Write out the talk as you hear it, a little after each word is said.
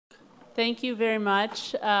Thank you very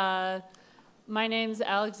much. My name's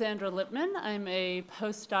Alexandra Lippman. I'm a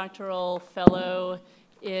postdoctoral fellow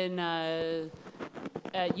at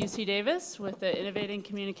UC Davis with the Innovating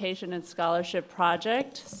Communication and Scholarship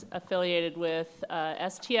Project affiliated with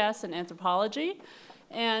STS and anthropology.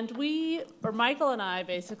 And Michael and I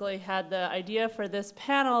basically had the idea for this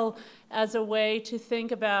panel as a way to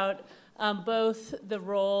think about both the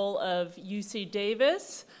role of UC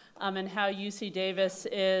Davis and how UC Davis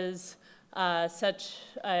is such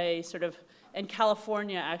a sort of, and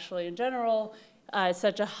California actually in general,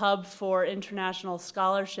 such a hub for international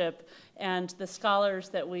scholarship, and the scholars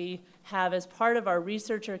that we have as part of our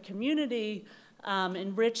researcher community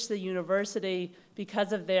enrich the university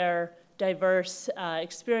because of their diverse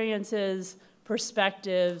experiences,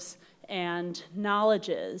 perspectives, and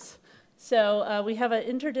knowledges. So we have an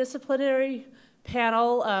interdisciplinary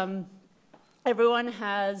panel. Everyone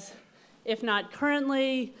has, if not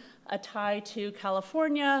currently, a tie to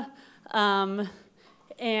California.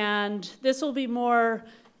 And this will be more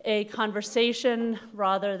a conversation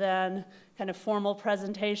rather than kind of formal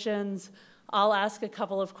presentations. I'll ask a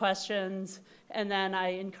couple of questions, and then I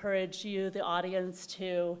encourage you, the audience,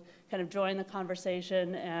 to kind of join the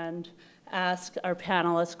conversation and ask our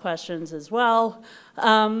panelists questions as well.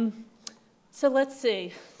 So let's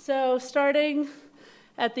see. So starting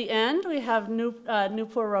at the end, we have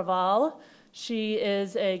Nupur Raval. She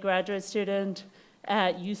is a graduate student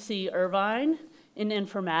at UC Irvine in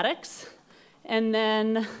informatics. And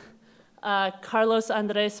then Carlos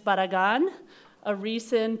Andres Barragan, a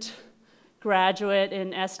recent graduate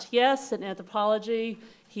in STS and anthropology.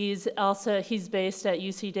 He's based at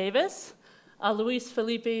UC Davis. Luis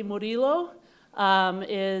Felipe Murillo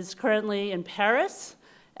is currently in Paris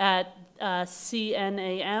at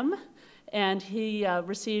CNAM, and he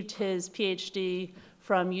received his PhD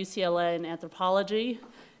from UCLA in anthropology.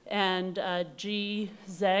 And Ji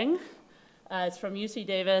Zheng is from UC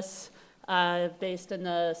Davis, based in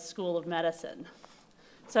the School of Medicine.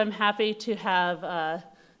 So I'm happy to have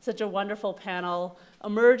such a wonderful panel,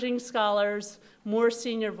 emerging scholars, more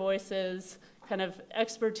senior voices, kind of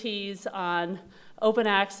expertise on open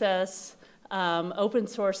access, open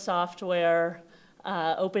source software,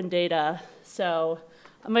 open data. So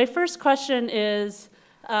my first question is,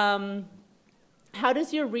 how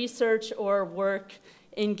does your research or work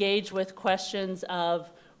engage with questions of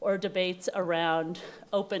or debates around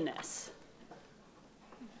openness?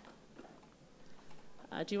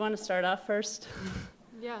 Do you want to start off first?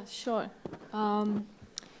 Yeah, sure.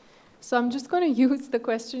 So I'm just going to use the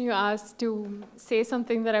question you asked to say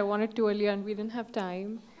something that I wanted to earlier and we didn't have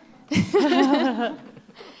time.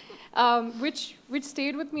 Which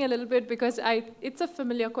stayed with me a little bit because it's a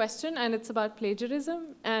familiar question and it's about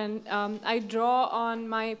plagiarism. And I draw on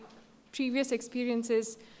my previous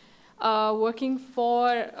experiences working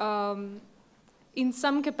in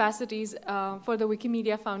some capacities for the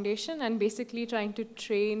Wikimedia Foundation and basically trying to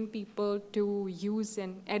train people to use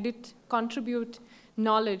and edit, contribute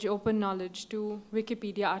knowledge, open knowledge to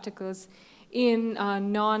Wikipedia articles in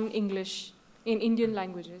non-English, in Indian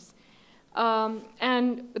languages.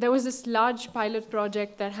 And there was this large pilot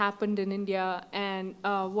project that happened in India, and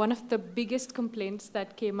one of the biggest complaints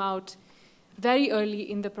that came out very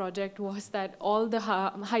early in the project was that all the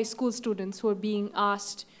high school students who were being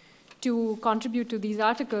asked to contribute to these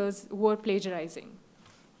articles were plagiarizing.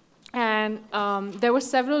 And there were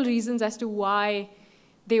several reasons as to why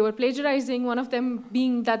they were plagiarizing, one of them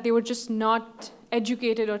being that they were just not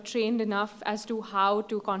educated or trained enough as to how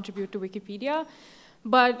to contribute to Wikipedia.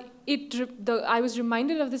 But I was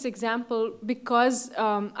reminded of this example because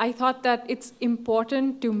I thought that it's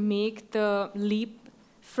important to make the leap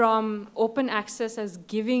from open access as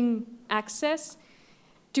giving access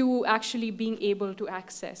to actually being able to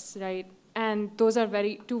access, right? And those are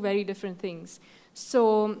two very different things.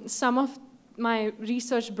 So some of my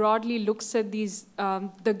research broadly looks at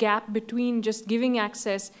the gap between just giving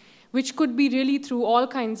access, which could be really through all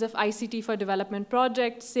kinds of ICT for development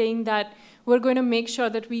projects, saying that we're going to make sure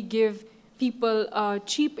that we give people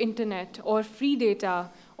cheap internet or free data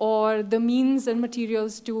or the means and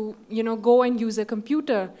materials to go and use a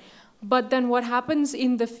computer. But then what happens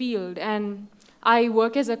in the field, and I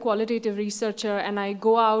work as a qualitative researcher and I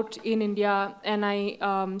go out in India and I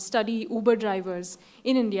study Uber drivers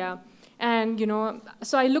in India. And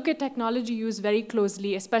so I look at technology use very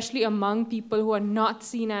closely, especially among people who are not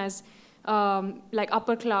seen as like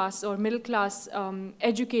upper class or middle class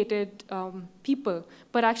educated people,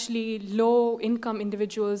 but actually low income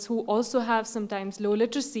individuals who also have sometimes low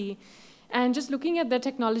literacy. And just looking at the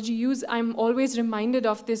technology use, I'm always reminded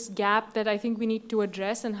of this gap that I think we need to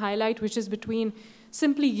address and highlight, which is between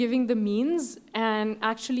simply giving the means and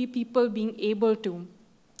actually people being able to.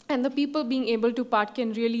 And the people being able to part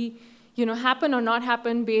can really happen or not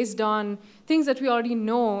happen based on things that we already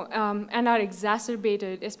know and are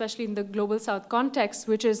exacerbated, especially in the global south context,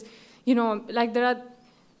 which is, like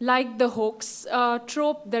the hoax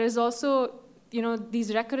trope, there is also,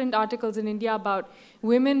 these recurrent articles in India about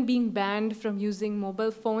women being banned from using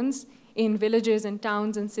mobile phones in villages and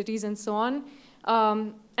towns and cities and so on.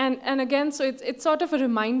 And again, so it's sort of a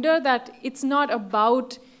reminder that it's not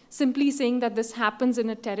about simply saying that this happens in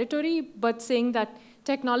a territory, but saying that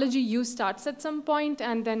technology use starts at some point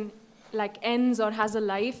and then like ends or has a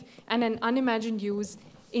life, and an unimagined use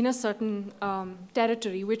in a certain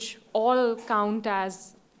territory, which all count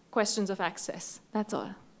as questions of access. That's all.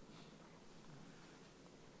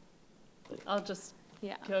 I'll just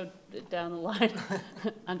go down the line.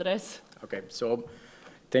 Andres? Okay, so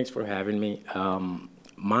thanks for having me.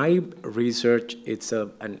 My research, it's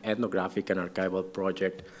an ethnographic and archival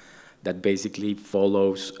project that basically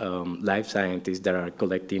follows life scientists that are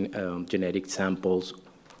collecting genetic samples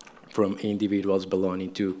from individuals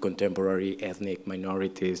belonging to contemporary ethnic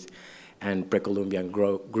minorities and pre-Columbian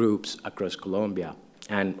groups across Colombia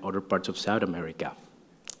and other parts of South America.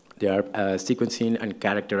 They are sequencing and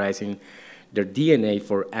characterizing their DNA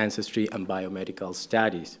for ancestry and biomedical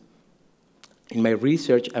studies. In my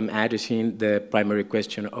research, I'm addressing the primary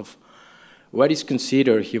question of what is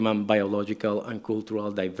considered human biological and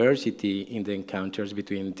cultural diversity in the encounters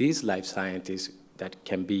between these life scientists that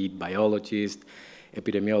can be biologists,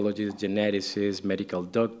 epidemiologists, geneticists, medical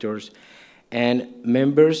doctors, and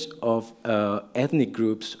members of ethnic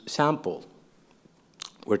groups sampled.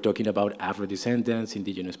 We're talking about Afro-descendants,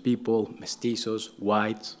 indigenous people, mestizos,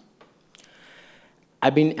 whites.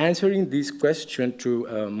 I've been answering this question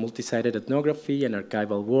through multi-sided ethnography and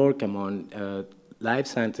archival work among life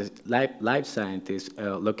scientists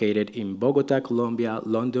located in Bogota, Colombia,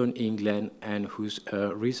 London, England, and whose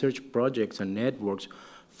research projects and networks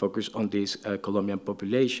focus on these Colombian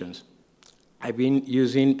populations. I've been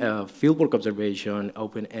using fieldwork observation,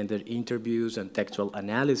 open-ended interviews, and textual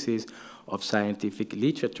analysis of scientific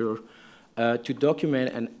literature to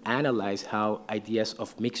document and analyze how ideas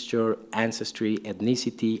of mixture, ancestry,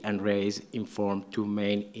 ethnicity, and race inform two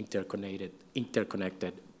main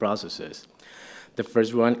interconnected processes. The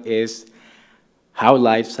first one is how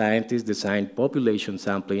life scientists design population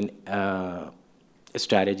sampling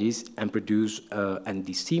strategies and produce and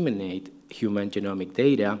disseminate human genomic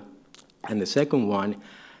data. And the second one,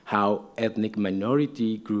 how ethnic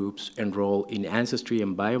minority groups enroll in ancestry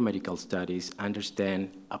and biomedical studies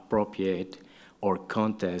understand, appropriate, or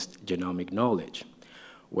contest genomic knowledge,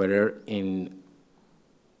 whether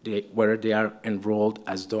they are enrolled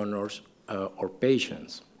as donors or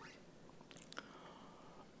patients.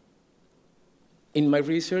 In my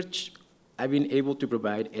research, I've been able to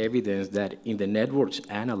provide evidence that in the networks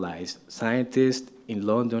analyzed, scientists in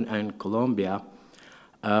London and Colombia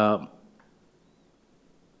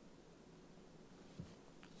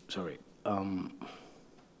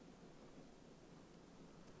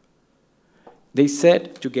they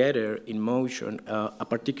set together in motion a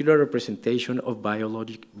particular representation of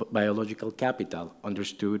biological capital,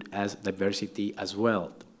 understood as diversity as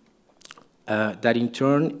well, that in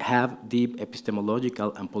turn have deep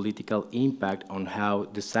epistemological and political impact on how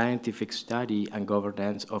the scientific study and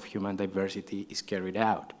governance of human diversity is carried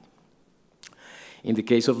out. In the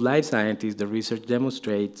case of life scientists, the research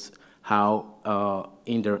demonstrates how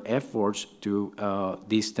in their efforts to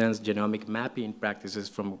distance genomic mapping practices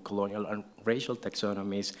from colonial and racial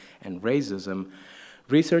taxonomies and racism,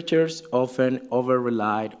 researchers often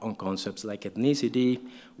over-relied on concepts like ethnicity,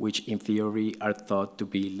 which in theory are thought to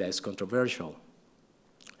be less controversial.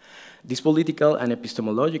 This political and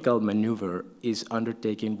epistemological maneuver is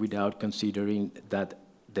undertaken without considering that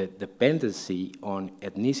the dependency on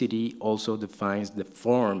ethnicity also defines the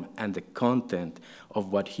form and the content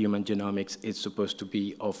of what human genomics is supposed to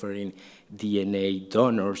be offering DNA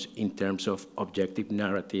donors in terms of objective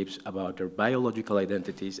narratives about their biological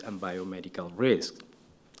identities and biomedical risks.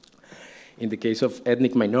 In the case of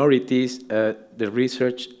ethnic minorities, the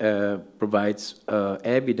research provides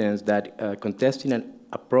evidence that contesting and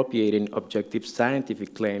appropriating objective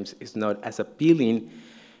scientific claims is not as appealing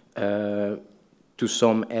to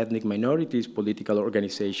some ethnic minorities, political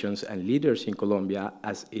organizations, and leaders in Colombia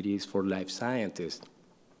as it is for life scientists.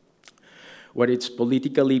 What is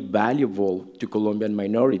politically valuable to Colombian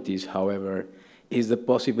minorities, however, is the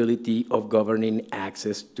possibility of governing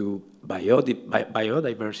access to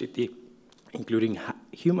biodiversity, including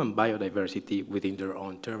human biodiversity within their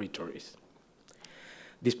own territories.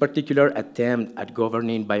 This particular attempt at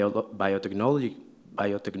governing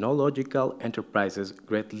biotechnological enterprises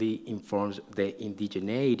greatly informs the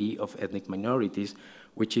indigeneity of ethnic minorities,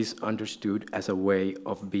 which is understood as a way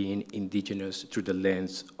of being indigenous through the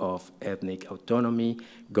lens of ethnic autonomy,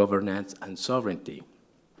 governance, and sovereignty.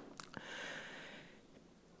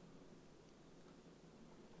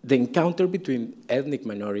 The encounter between ethnic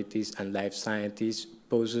minorities and life scientists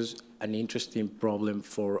poses an interesting problem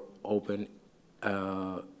for open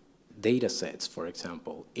data sets, for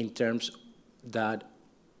example, in terms that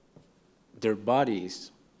their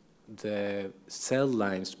bodies, the cell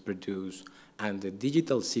lines produced, and the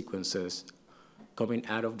digital sequences coming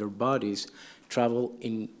out of their bodies travel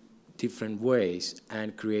in different ways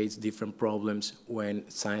and creates different problems when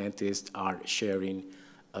scientists are sharing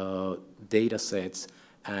data sets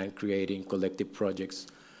and creating collective projects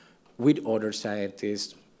with other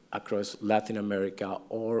scientists across Latin America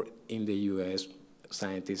or in the US,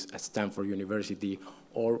 scientists at Stanford University,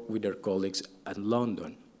 or with their colleagues at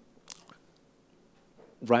London.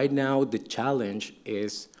 Right now, the challenge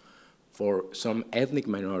is for some ethnic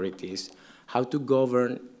minorities how to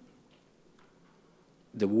govern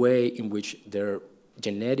the way in which their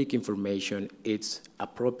genetic information is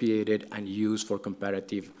appropriated and used for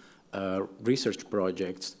comparative research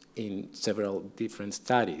projects in several different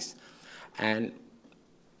studies, and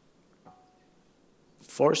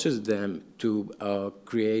forces them to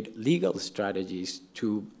create legal strategies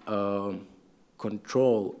to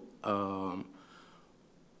control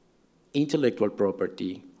intellectual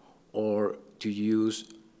property, or to use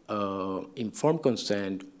informed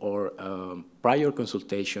consent or prior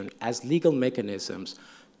consultation as legal mechanisms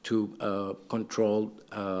to control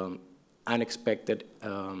unexpected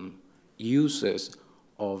uses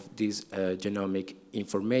of this genomic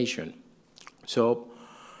information. So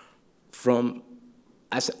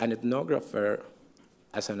as an ethnographer,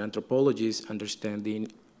 as an anthropologist,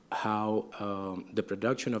 understanding how the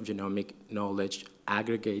production of genomic knowledge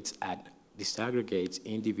aggregates and disaggregates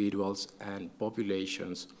individuals and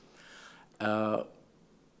populations, the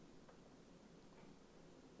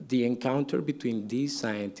encounter between these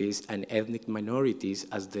scientists and ethnic minorities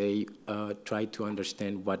as they try to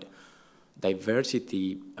understand what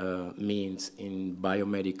diversity means in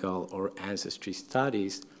biomedical or ancestry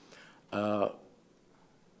studies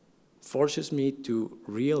forces me to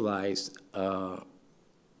realize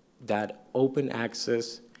that open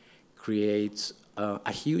access creates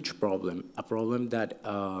a huge problem, a problem that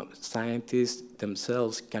scientists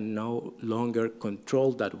themselves can no longer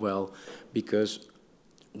control that well, because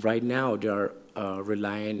right now they are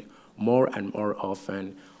relying more and more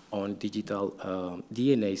often on digital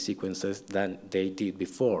DNA sequences than they did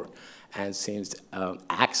before. And since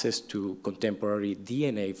access to contemporary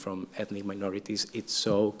DNA from ethnic minorities is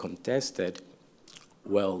so contested,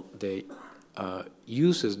 well, the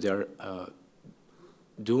uses they're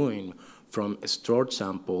doing from stored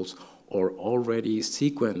samples or already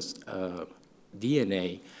sequenced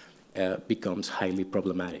DNA becomes highly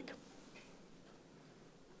problematic.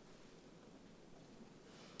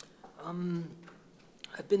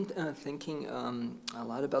 I've been thinking a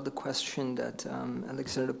lot about the question that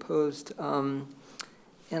Alexander posed, and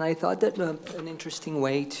I thought that an interesting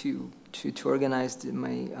way to organize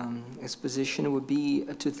my exposition would be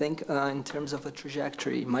to think in terms of a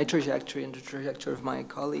trajectory. My trajectory and the trajectory of my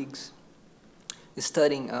colleagues is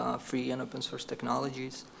studying free and open source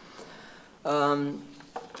technologies. As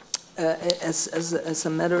a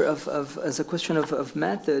matter as a question of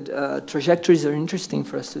method, trajectories are interesting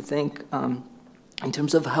for us to think in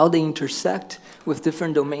terms of how they intersect with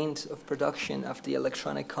different domains of production of the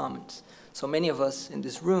electronic commons. So many of us in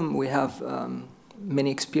this room, we have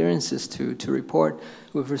many experiences to report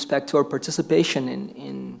with respect to our participation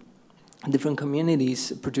in different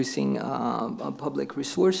communities producing public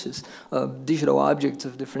resources, digital objects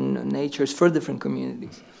of different natures for different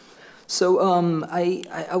communities. So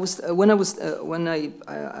when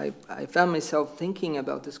I found myself thinking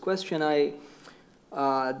about this question,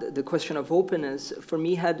 the question of openness for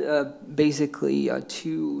me had basically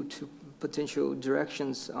two potential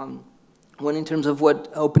directions. One in terms of what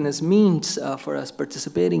openness means for us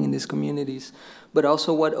participating in these communities, but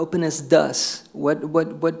also what openness does.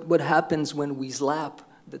 What happens when we slap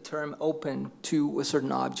the term open to a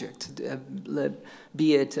certain object,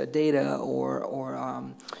 be it data or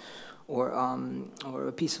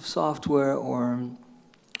a piece of software or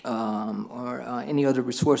any other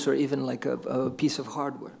resource, or even like a piece of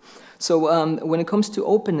hardware. So when it comes to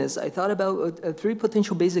openness, I thought about three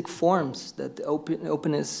potential basic forms that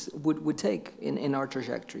openness would take in our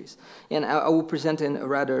trajectories. And I will present in a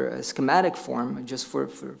rather schematic form, just for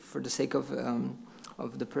the sake of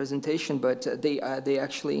of the presentation, but they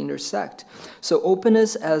actually intersect. So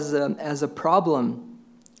openness as a problem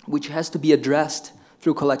which has to be addressed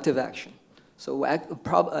through collective action. So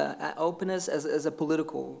openness as a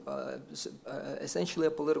political, essentially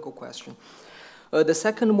a political question. The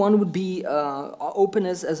second one would be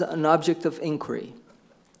openness as an object of inquiry,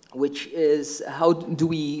 which is how do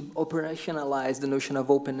we operationalize the notion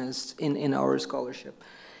of openness in our scholarship.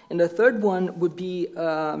 And the third one would be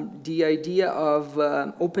the idea of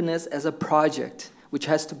openness as a project, which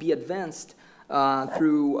has to be advanced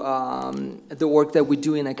through the work that we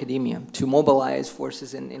do in academia to mobilize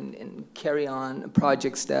forces and carry on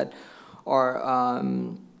projects that are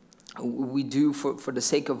we do for the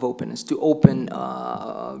sake of openness, to open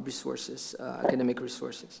resources, academic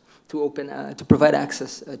resources, to provide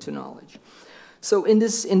access to knowledge. So in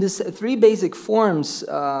this three basic forms,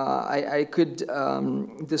 I could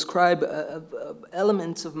describe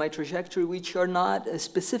elements of my trajectory which are not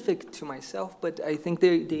specific to myself, but I think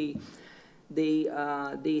they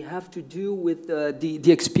have to do with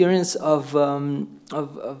the experience of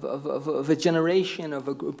a generation, of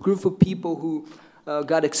a group of people who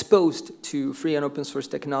got exposed to free and open source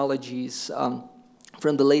technologies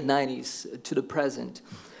from the late 90s to the present.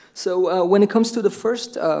 So when it comes to the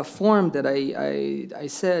first form that I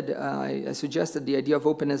said, I suggested the idea of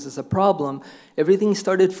openness as a problem, everything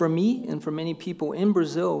started for me and for many people in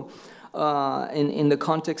Brazil in the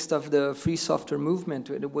context of the free software movement.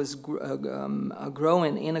 It was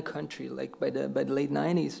growing in a country like by the late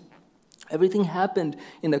 90s. Everything happened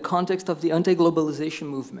in the context of the anti-globalization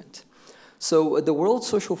movement. So the World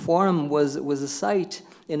Social Forum was a site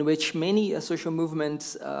in which many social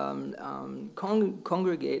movements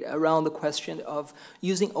congregate around the question of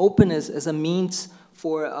using openness as a means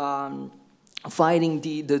for fighting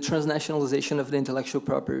the transnationalization of the intellectual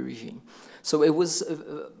property regime. So it was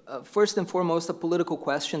first and foremost a political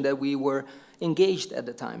question that we were engaged at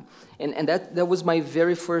the time. And that was my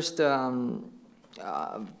very first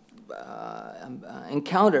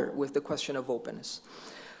encounter with the question of openness.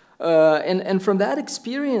 And from that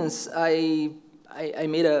experience, I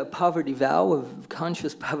made a poverty vow, a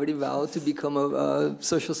conscious poverty vow, to become a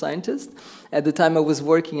social scientist. At the time, I was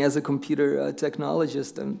working as a computer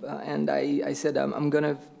technologist, and I said, I'm going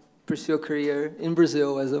to pursue a career in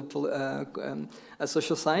Brazil as a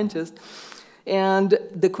social scientist. And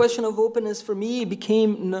the question of openness for me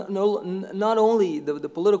became not only the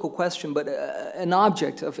political question, but an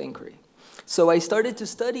object of inquiry. So I started to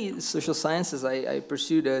study social sciences. I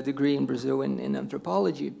pursued a degree in Brazil in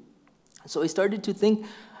anthropology. So I started to think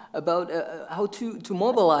about how to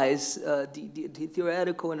mobilize the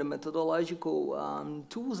theoretical and the methodological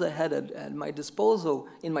tools I had at my disposal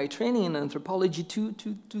in my training in anthropology to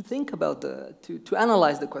think about to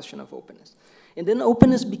analyze the question of openness. And then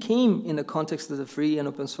openness became, in the context of the free and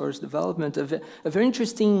open source development, a very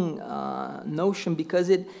interesting notion, because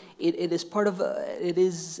it is part of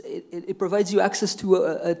it provides you access to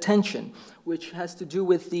attention, which has to do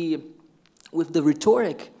with the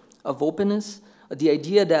rhetoric of openness, the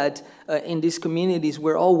idea that in these communities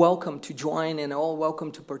we're all welcome to join and all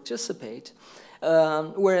welcome to participate,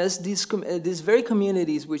 whereas these very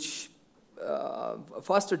communities which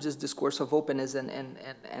fostered this discourse of openness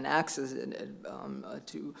and access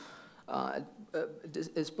to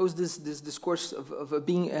expose this discourse of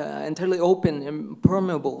being entirely open and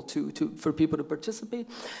permeable for people to participate.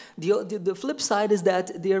 The flip side is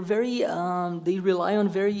that they are very they rely on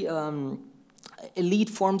very elite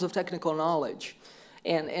forms of technical knowledge.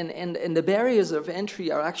 And the barriers of entry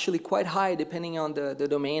are actually quite high, depending on the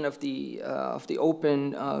domain of the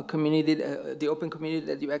open community,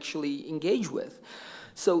 that you actually engage with.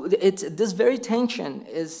 So this very tension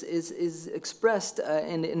is expressed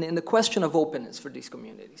in the question of openness for these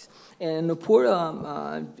communities. And Nupur,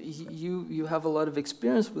 you have a lot of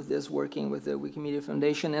experience with this, working with the Wikimedia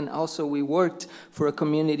Foundation, and also we worked for a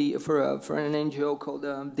community, for an NGO called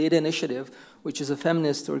Data Initiative, which is a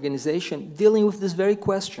feminist organization dealing with this very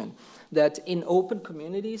question, that in open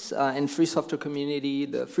communities, in free software community,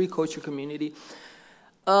 the free culture community,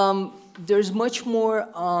 there's much more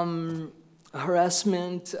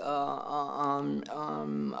harassment. There are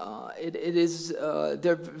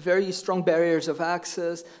very strong barriers of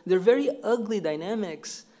access. There are very ugly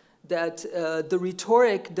dynamics that the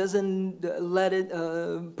rhetoric doesn't let it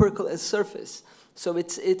percolate surface. So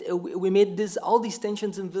we made all these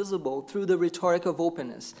tensions invisible through the rhetoric of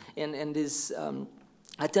openness and this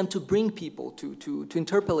attempt to bring people, to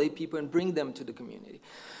interpellate people and bring them to the community.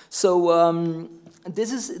 So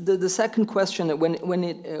this is the second question,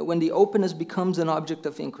 when the openness becomes an object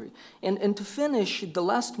of inquiry. And to finish, the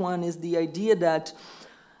last one is the idea that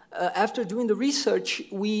after doing the research,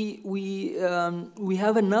 we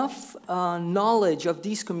have enough knowledge of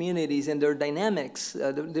these communities and their dynamics,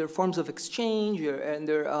 their forms of exchange, and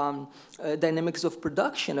their dynamics of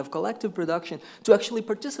production, of collective production, to actually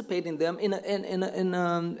participate in them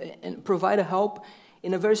and provide a help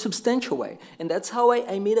in a very substantial way. And that's how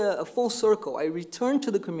I made a full circle. I returned to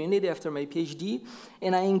the community after my PhD,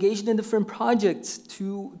 and I engaged in different projects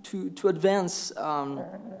to advance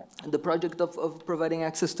the project of providing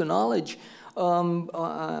access to knowledge from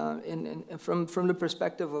the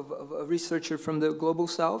perspective of a researcher from the Global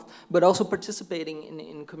South, but also participating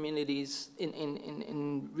in communities,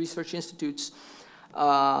 in research institutes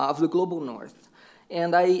of the Global North.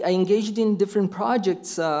 And I engaged in different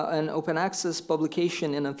projects, an open access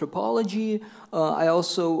publication in anthropology. I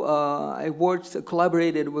also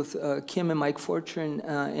collaborated with Kim and Mike Fortune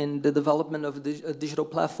in the development of a digital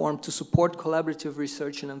platform to support collaborative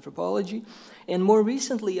research in anthropology. And more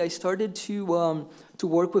recently, I started to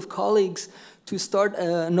work with colleagues to start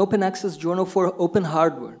an open access journal for open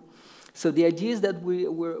hardware. So the idea is that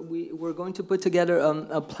we're going to put together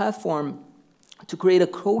a platform to create a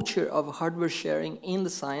culture of hardware sharing in the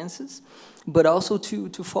sciences, but also to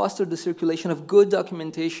foster the circulation of good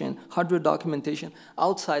documentation, hardware documentation,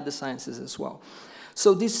 outside the sciences as well.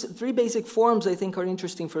 So these three basic forms, I think, are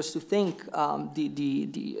interesting for us to think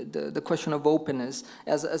the question of openness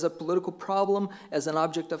as a political problem, as an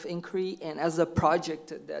object of inquiry, and as a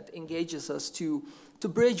project that engages us to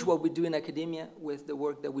bridge what we do in academia with the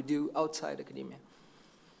work that we do outside academia.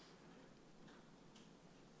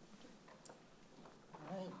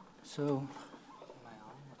 So,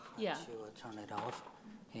 yeah. To turn it off.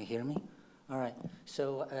 Can you hear me? All right.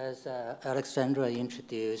 So, as Alexandra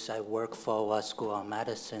introduced, I work for School of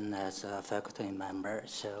Medicine as a faculty member.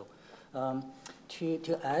 So,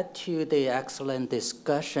 to add to the excellent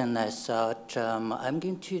discussion as such, I'm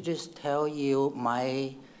going to just tell you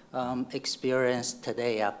my experience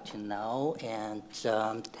today up to now, and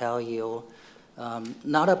tell you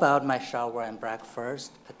not about my shower and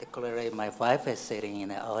breakfast, particularly my wife is sitting in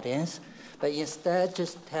the audience, but instead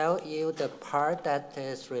just tell you the part that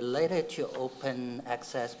is related to open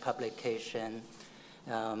access publication,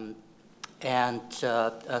 and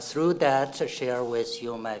through that share with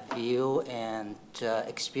you my view and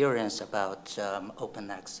experience about open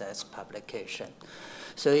access publication.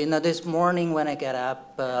 So, this morning when I get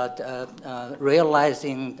up,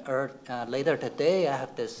 realizing later today I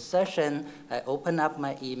have this session, I open up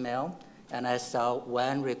my email and I saw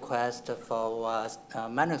one request for a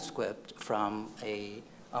manuscript from an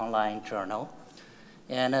online journal.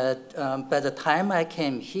 And by the time I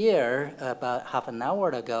came here, about half an hour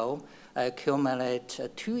ago, I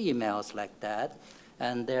accumulated 2 emails like that.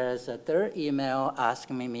 And there's a third email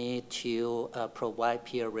asking me to provide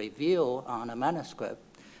peer review on a manuscript.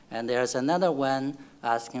 And there's another one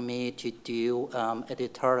asking me to do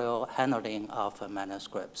editorial handling of a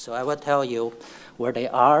manuscript. So I will tell you where they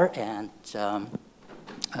are and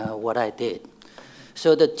what I did.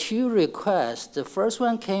 So the 2 requests, the first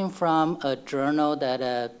one came from a journal that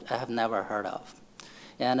I have never heard of.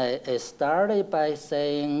 And it started by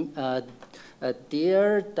saying,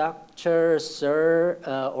 dear Dr. Sir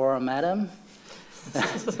or Madam,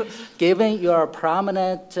 given your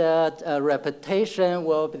prominent reputation,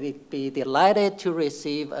 will be delighted to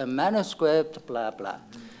receive a manuscript, blah, blah.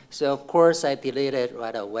 So of course I deleted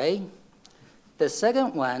right away. The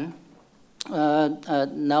second one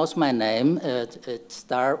knows my name. It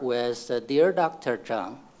starts with Dear Dr.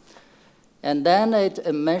 Zhang. And then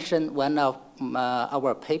it mentioned one of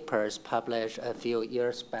our papers published a few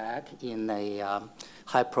years back in a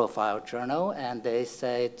high-profile journal, and they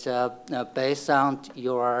said, based on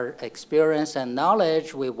your experience and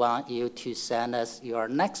knowledge, we want you to send us your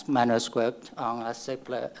next manuscript on a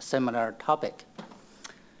similar topic.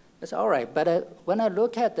 It's all right, but when I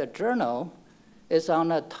look at the journal, it's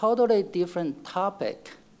on a totally different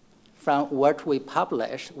topic from what we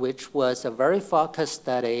published, which was a very focused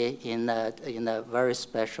study in a very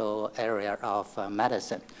special area of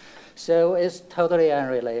medicine. So it's totally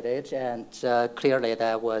unrelated, and clearly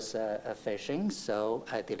that was phishing, so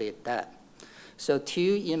I delete that. So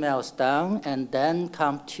 2 emails down, and then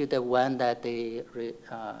come to the one that they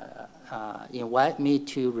invite me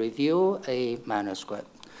to review a manuscript.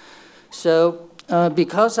 So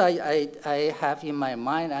because I have in my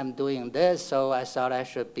mind I'm doing this, so I thought I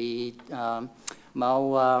should be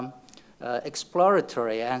more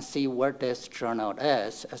exploratory and see what this journal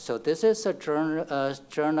is. So this is a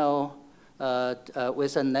journal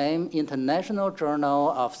with a name, International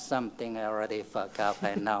Journal of something I already forgot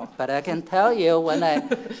by now. But I can tell you when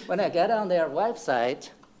I get on their website,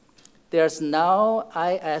 There's no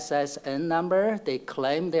ISSN number. They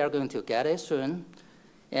claim they are going to get it soon.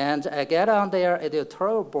 And I get on their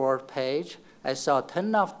editorial board page. I saw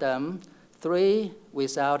 10 of them, 3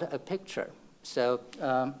 without a picture. So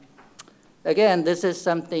again, this is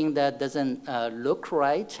something that doesn't look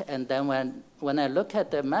right. And then when I look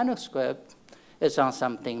at the manuscript, it's on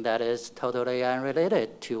something that is totally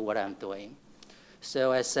unrelated to what I'm doing.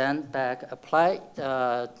 So I sent back a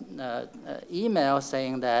email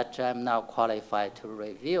saying that I'm now qualified to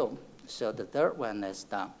review. So the third one is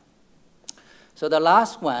done. So the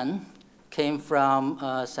last one came from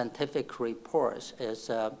Scientific Reports. It's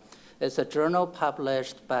a journal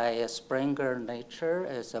published by Springer Nature.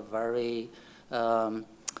 It's a very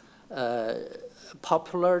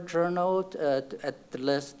popular journal, at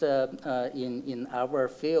least in our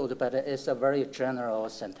field, but it's a very general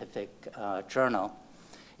scientific journal.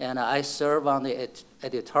 And I serve on the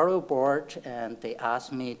editorial board, and they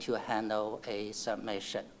asked me to handle a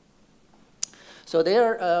submission. So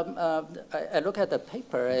there, I look at the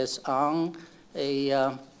paper, it's on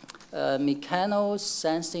a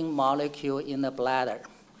mechanosensing molecule in the bladder.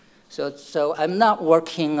 So I'm not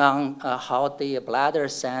working on how the bladder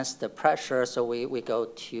senses the pressure, so we go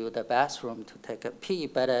to the bathroom to take a pee,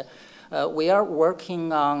 but we are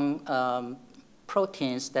working on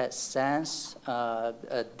proteins that sense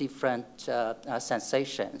different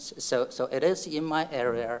sensations. So it is in my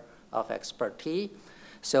area of expertise,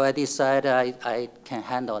 so I decided I can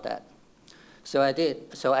handle that. So I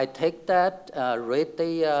did. So I take that, read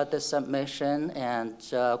the submission, and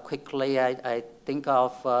quickly I think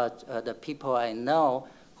of the people I know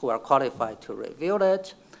who are qualified to review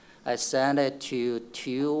it. I send it to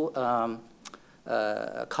 2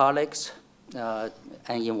 colleagues and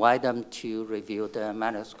invite them to review the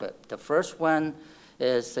manuscript. The first one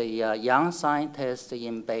is a young scientist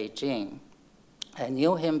in Beijing. I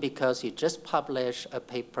knew him because he just published a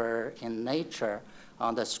paper in Nature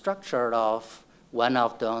on the structure of one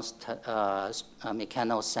of those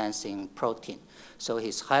mechanosensing protein. So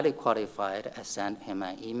he's highly qualified. I sent him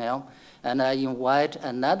an email. And I invite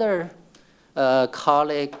another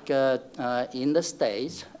colleague in the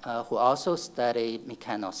States who also studied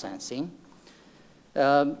mechanosensing.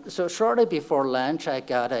 So shortly before lunch, I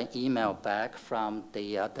got an email back from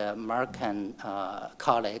the American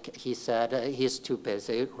colleague. He said he's too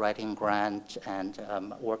busy writing grants and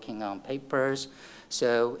working on papers,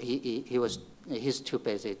 so he's too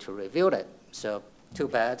busy to review it. So too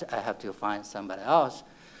bad, I have to find somebody else.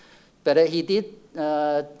 But he did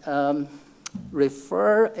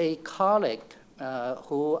refer a colleague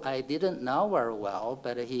who I didn't know very well,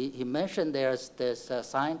 but he mentioned there's this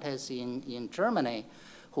scientist in Germany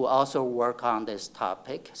who also work on this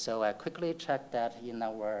topic. So I quickly checked that in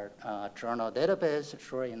our journal database.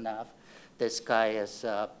 Sure enough, this guy is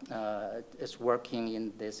working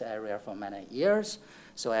in this area for many years.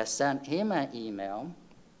 So I sent him an email,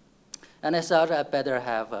 and I thought I better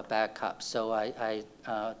have a backup. So I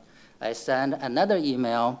sent another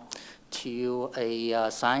email to a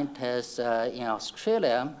scientist in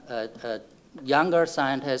Australia, a younger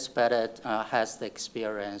scientist, but has the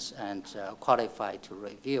experience and qualified to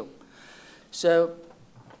review. So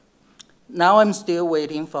now I'm still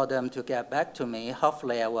waiting for them to get back to me.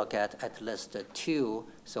 Hopefully I will get at least 2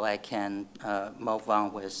 so I can move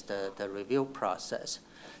on with the review process.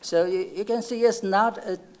 So you can see it's not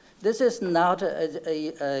this is not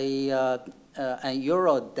a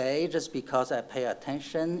Euro day just because I pay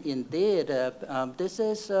attention. Indeed, this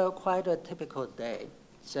is quite a typical day.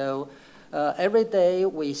 So every day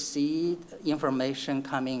we see information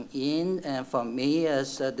coming in, and for me,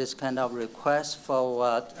 as this kind of request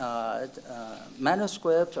for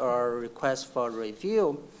manuscript or request for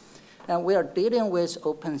review, and we are dealing with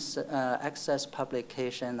open access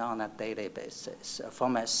publication on a daily basis. For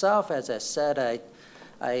myself, as I said,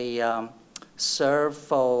 I serve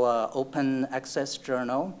for open access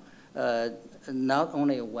journal, not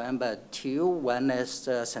only 1, but 2. One is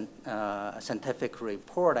a scientific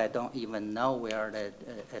report. I don't even know where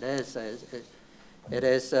it is. It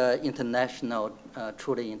is international,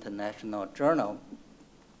 truly international journal,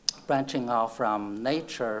 branching off from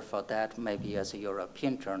Nature for that, maybe as a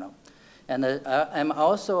European journal. And I'm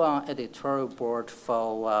also on editorial board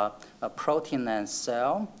for Protein and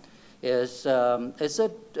Cell. It's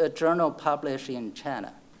a journal published in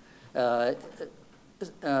China. And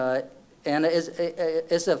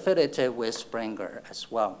it's affiliated with Springer as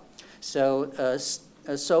well. So,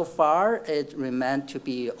 so far, it remained to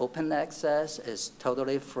be open access. It's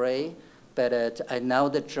totally free. But I know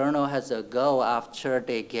the journal has a goal after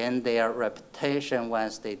they gain their reputation.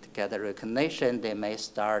 Once they get the recognition, they may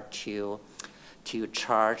start to to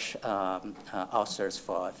charge authors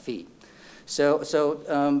for a fee.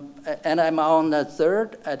 And I'm on the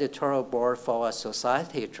third editorial board for a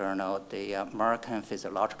society journal, the American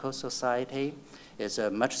Physiological Society. It's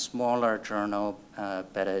a much smaller journal,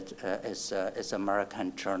 but it's an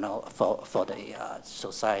American journal for the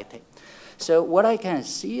society. So what I can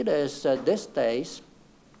see is these days,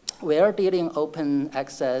 we are dealing open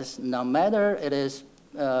access, no matter it is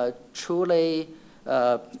truly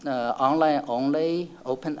online-only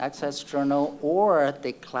open access journal or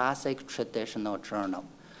the classic traditional journal.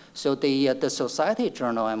 So the society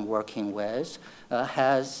journal I'm working with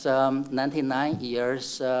has 99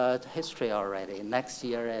 years history already. Next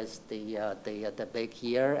year is the big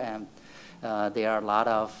year, and there are a lot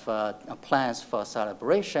of plans for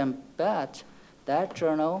celebration. But that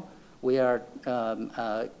journal, we are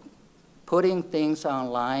putting things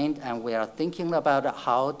online, and we are thinking about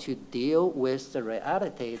how to deal with the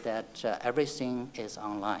reality that everything is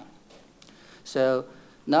online. So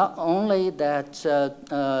not only that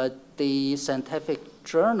the scientific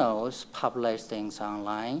journals publish things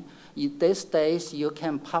online, these days you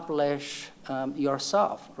can publish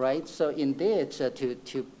yourself, right? So indeed,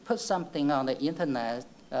 to put something on the internet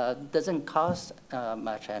doesn't cost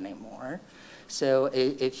much anymore. So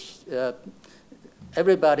if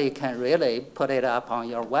everybody can really put it up on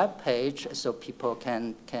your web page so people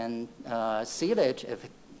can see it if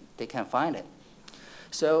they can find it.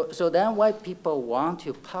 So then why people want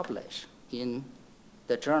to publish in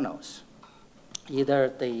the journals,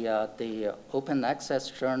 either the open access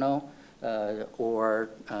journal or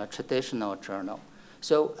traditional journal.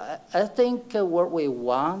 So I think what we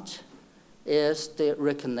want is the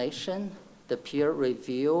recognition, the peer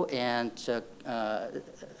review, and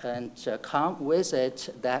come with it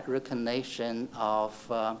that recognition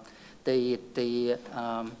of the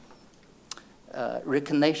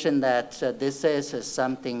recognition that this is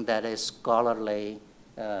something that is scholarly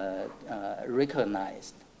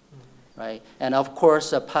recognized, right? And of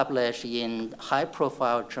course, publish in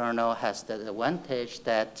high-profile journal has the advantage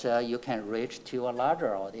that you can reach to a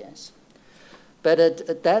larger audience. But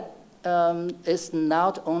that is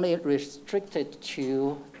not only restricted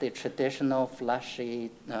to the traditional flashy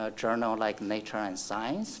journal like Nature and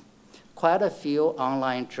Science. Quite a few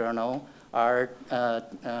online journals are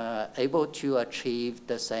able to achieve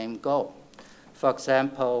the same goal. For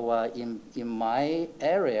example, in my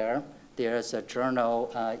area, there's a journal,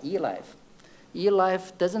 eLife.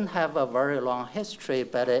 eLife doesn't have a very long history,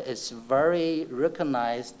 but it's very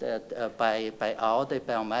recognized by all the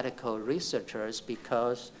biomedical researchers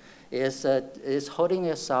because it's holding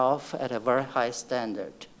itself at a very high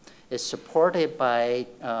standard. It's supported by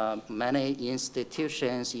many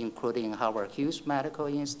institutions, including Howard Hughes Medical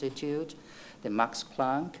Institute, the Max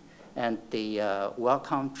Planck, and the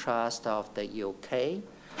Wellcome Trust of the UK.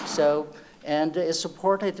 So, and it's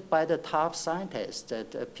supported by the top scientists,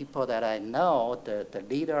 the people that I know, the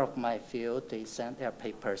leader of my field, they sent their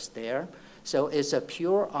papers there. So it's a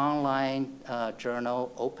pure online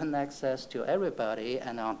journal, open access to everybody.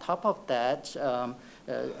 And on top of that,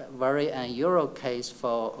 very unusual case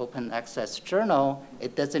for open access journal,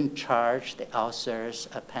 it doesn't charge the authors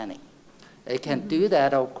a penny. It can do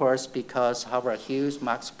that, of course, because Howard Hughes,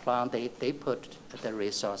 Max Planck, they put the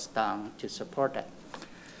resource down to support that.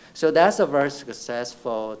 So that's a very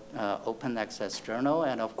successful open access journal.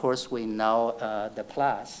 And of course, we know the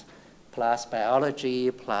PLAS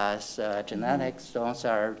biology, PLAS genetics, those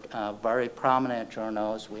are very prominent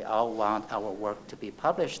journals. We all want our work to be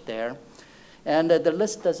published there. And the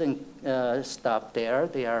list doesn't stop there.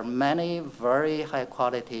 There are many very high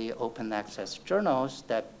quality open access journals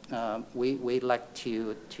that we like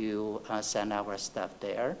to send our stuff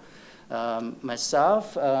there.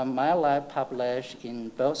 Myself, my lab publish in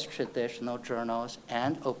both traditional journals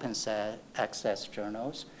and open access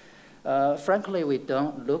journals. Frankly, we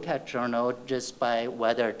don't look at journal just by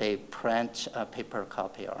whether they print a paper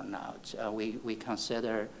copy or not. We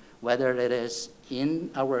consider whether it is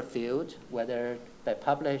in our field, whether by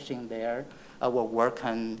publishing there, our work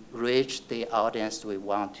can reach the audience we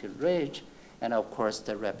want to reach, and of course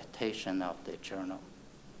the reputation of the journal.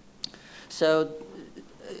 So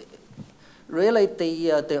really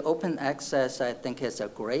the open access, I think, is a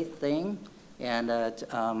great thing. And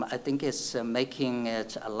I think it's making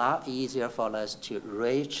it a lot easier for us to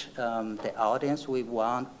reach the audience we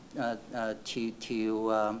want to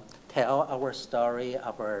tell our story,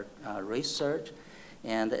 our research.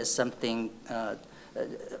 And it's something, I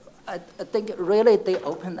think really the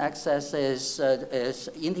open access is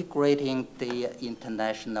integrating the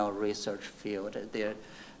international research field.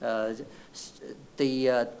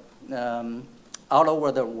 all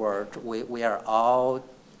over the world, we are all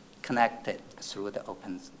connected through the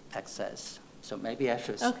open access. So maybe I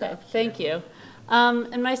should stop. Okay, thank you.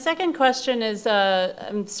 And my second question is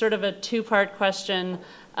sort of a two-part question.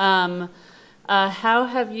 How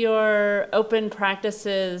have your open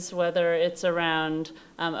practices, whether it's around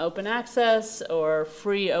open access or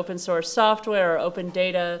free open source software or open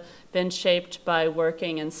data, been shaped by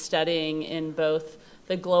working and studying in both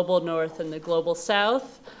the global north and the global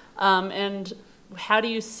south? And how do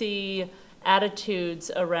you see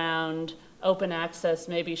attitudes around open access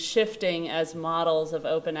maybe shifting as models of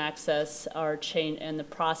open access are in the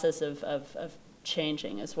process of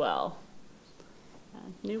changing as well?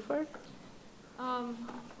 Newford?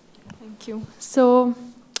 Thank you. So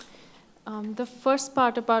the first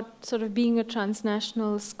part about sort of being a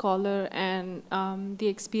transnational scholar and the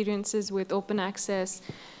experiences with open access,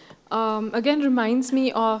 again reminds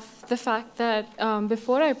me of the fact that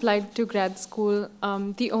before I applied to grad school,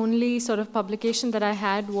 the only sort of publication that I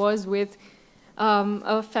had was with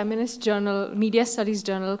a feminist journal, media studies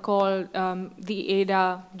journal called the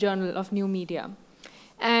ADA Journal of New Media.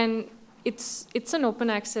 And it's an open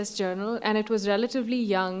access journal, and it was relatively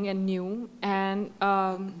young and new. And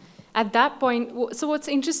at that point, so what's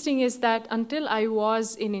interesting is that until I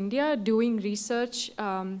was in India doing research,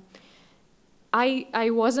 I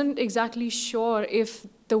wasn't exactly sure if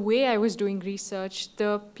the way I was doing research,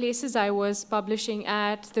 the places I was publishing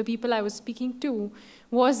at, the people I was speaking to,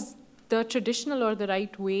 was the traditional or the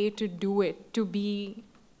right way to do it, to be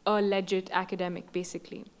a legit academic,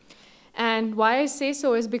 basically. And why I say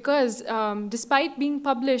so is because despite being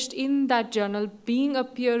published in that journal, being a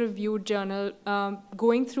peer-reviewed journal,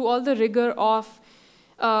 going through all the rigor of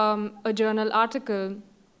a journal article,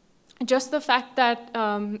 just the fact that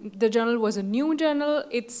the journal was a new journal,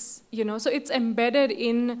 it's, so it's embedded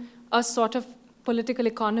in a sort of political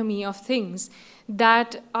economy of things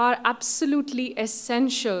that are absolutely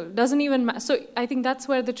essential. Doesn't even matter. So I think that's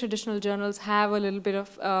where the traditional journals have a little bit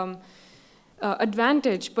of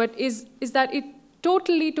advantage, but is that it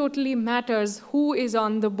totally matters who is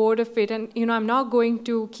on the board of it. And I'm not going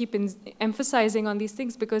to keep emphasizing on these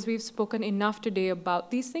things because we've spoken enough today about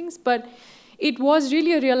these things, but it was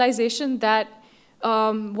really a realization that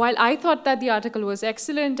while I thought that the article was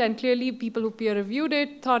excellent and clearly people who peer reviewed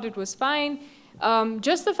it thought it was fine,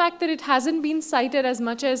 just the fact that it hasn't been cited as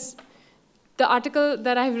much as the article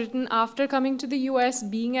that I've written after coming to the US,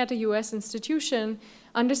 being at a US institution,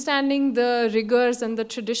 understanding the rigors and the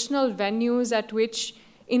traditional venues at which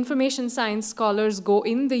information science scholars go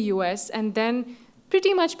in the US, and then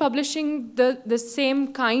pretty much publishing the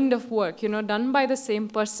same kind of work, done by the same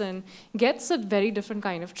person, gets a very different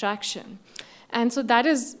kind of traction. And so that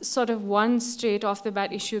is sort of one straight off the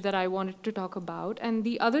bat issue that I wanted to talk about. And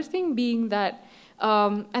the other thing being that,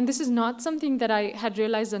 and this is not something that I had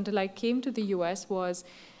realized until I came to the US, was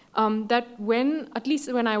that at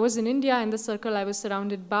least when I was in India, in the circle I was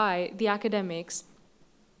surrounded by, the academics,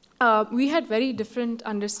 we had very different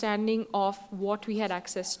understanding of what we had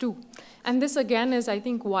access to. And this, again, is, I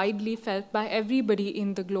think, widely felt by everybody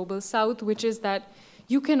in the global south, which is that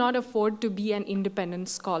you cannot afford to be an independent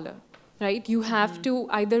scholar, right? You have to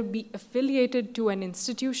either be affiliated to an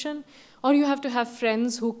institution, or you have to have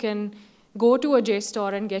friends who can go to a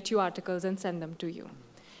JSTOR and get you articles and send them to you.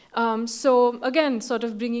 So again, sort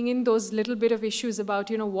of bringing in those little bit of issues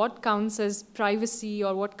about, what counts as privacy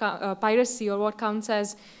or what piracy, or what counts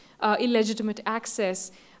as illegitimate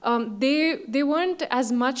access. They weren't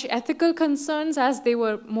as much ethical concerns as they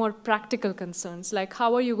were more practical concerns. Like,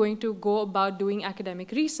 how are you going to go about doing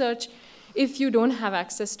academic research if you don't have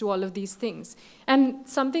access to all of these things? And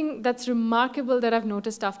something that's remarkable that I've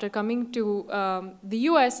noticed after coming to the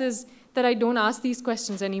US is that I don't ask these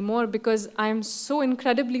questions anymore, because I'm so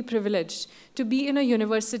incredibly privileged to be in a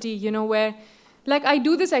university, where, like, I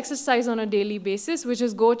do this exercise on a daily basis, which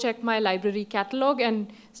is go check my library catalog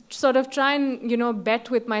and sort of try and, bet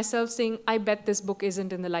with myself, saying, I bet this book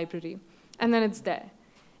isn't in the library. And then it's there,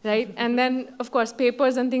 right? And then, of course,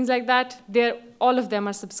 papers and things like that, all of them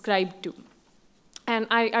are subscribed to. And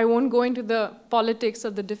I won't go into the politics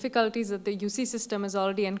or the difficulties that the UC system is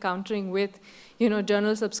already encountering with,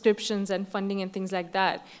 journal subscriptions and funding and things like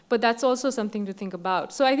that. But that's also something to think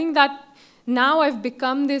about. So I think that now I've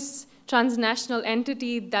become this transnational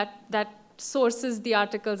entity that sources the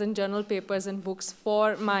articles and journal papers and books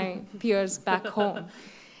for my peers back home.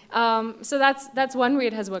 So that's one way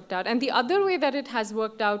it has worked out. And the other way that it has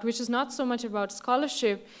worked out, which is not so much about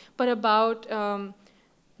scholarship, but about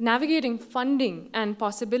navigating funding and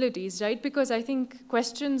possibilities, right? Because I think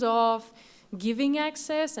questions of, giving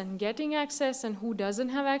access and getting access and who doesn't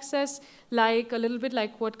have access, like a little bit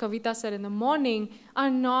like what Kavita said in the morning, are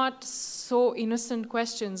not so innocent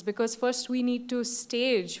questions, because first we need to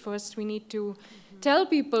stage, first we need to tell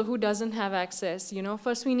people who doesn't have access, you know,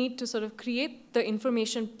 first we need to sort of create the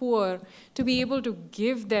information poor to be able to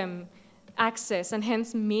give them access and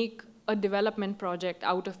hence make a development project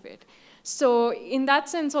out of it. So in that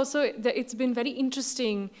sense also, it's been very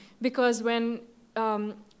interesting because when,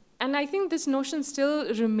 and I think this notion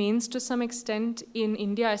still remains to some extent in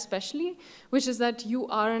India especially, which is that you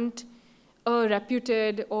aren't a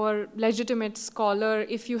reputed or legitimate scholar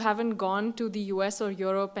if you haven't gone to the US or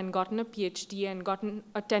Europe and gotten a PhD and gotten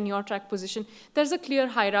a tenure track position. There's a clear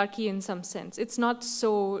hierarchy in some sense. It's not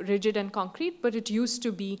so rigid and concrete, but it used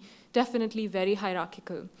to be definitely very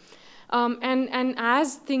hierarchical. And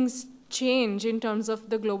as things change in terms of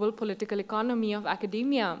the global political economy of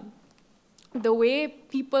academia, the way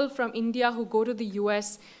people from India who go to the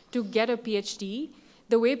US to get a PhD,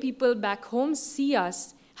 the way people back home see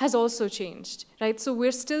us has also changed, right? So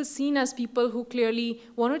we're still seen as people who clearly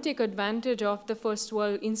want to take advantage of the first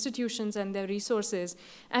world institutions and their resources,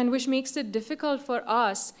 and which makes it difficult for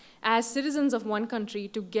us as citizens of one country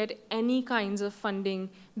to get any kinds of funding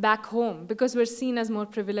back home, because we're seen as more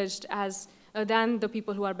privileged as than the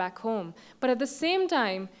people who are back home. But at the same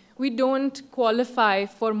time, we don't qualify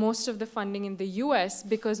for most of the funding in the US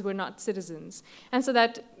because we're not citizens. And so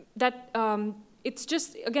it's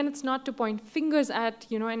just, again, it's not to point fingers at,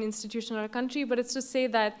 you know, an institution or a country, but it's to say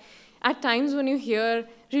that at times when you hear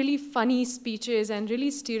really funny speeches and really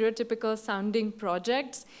stereotypical sounding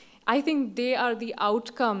projects, I think they are the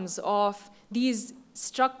outcomes of these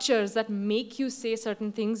structures that make you say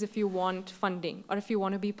certain things if you want funding or if you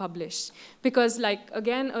want to be published. Because like,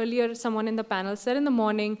 again, earlier someone in the panel said in the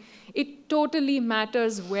morning, it totally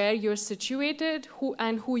matters where you're situated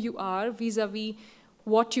who you are vis-a-vis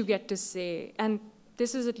what you get to say. And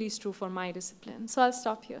this is at least true for my discipline. So I'll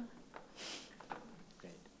stop here.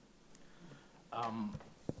 Great.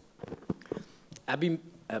 I've been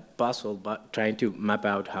puzzled by trying to map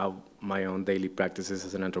out how my own daily practices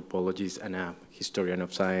as an anthropologist and a historian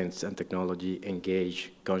of science and technology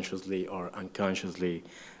engage consciously or unconsciously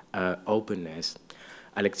openness.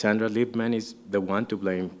 Alexandra Liebman is the one to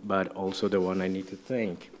blame, but also the one I need to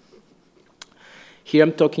thank. Here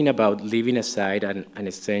I'm talking about leaving aside an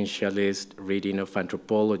essentialist reading of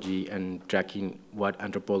anthropology and tracking what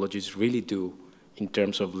anthropologists really do in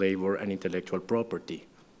terms of labor and intellectual property.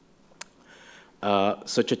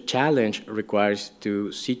 Such a challenge requires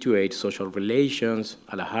to situate social relations,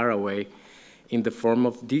 a la Haraway, in the form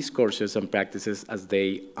of discourses and practices as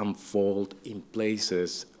they unfold in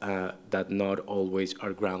places that not always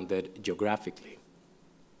are grounded geographically.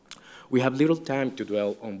 We have little time to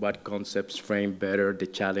dwell on what concepts frame better the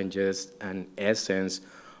challenges and essence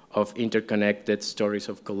of interconnected stories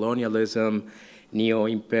of colonialism,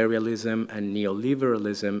 neo-imperialism, and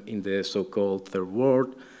neoliberalism in the so-called Third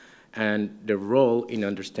World, and their role in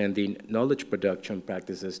understanding knowledge production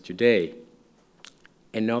practices today.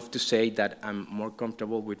 Enough to say that I'm more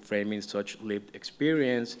comfortable with framing such lived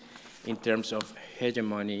experience in terms of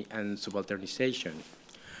hegemony and subalternization,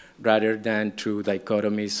 rather than through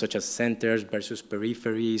dichotomies such as centers versus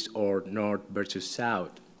peripheries or north versus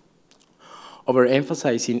south.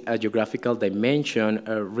 Overemphasizing a geographical dimension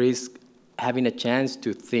risks having a chance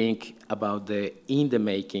to think about the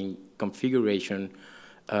in-the-making configuration,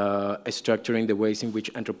 structuring the ways in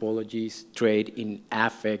which anthropologists trade in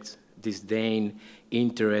affects, disdain,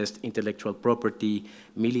 interest, intellectual property,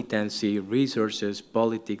 militancy, resources,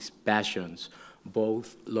 politics, passions,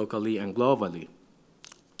 both locally and globally.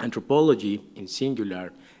 Anthropology, in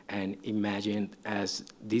singular and imagined as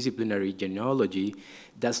disciplinary genealogy,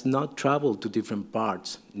 does not travel to different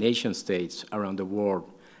parts, nation-states around the world,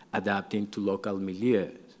 adapting to local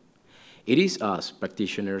milieux. It is us,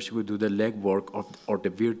 practitioners, who do the legwork or the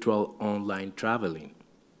virtual online traveling.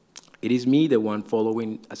 It is me, the one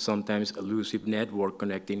following a sometimes elusive network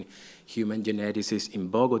connecting human geneticists in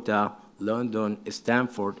Bogota, London,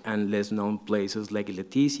 Stanford, and less-known places like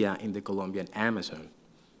Leticia in the Colombian Amazon.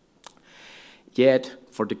 Yet,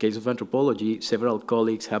 for the case of anthropology, several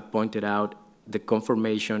colleagues have pointed out the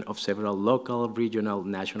conformation of several local, regional,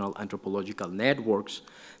 national anthropological networks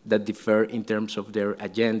that differ in terms of their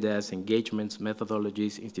agendas, engagements,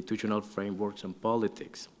 methodologies, institutional frameworks, and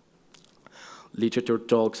politics. Literature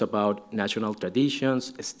talks about national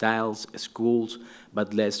traditions, styles, schools,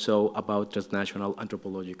 but less so about transnational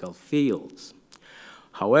anthropological fields.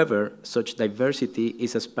 However, such diversity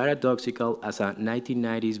is as paradoxical as a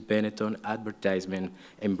 1990s Benetton advertisement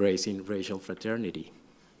embracing racial fraternity.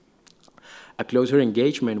 a closer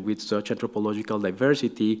engagement with such anthropological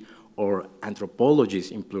diversity, or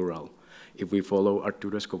anthropologists in plural, if we follow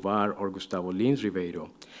Arturo Escobar or Gustavo Lins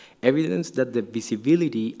Ribeiro, evidence that the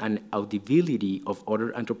visibility and audibility of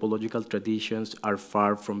other anthropological traditions are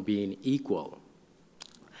far from being equal.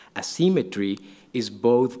 Asymmetry is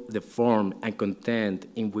both the form and content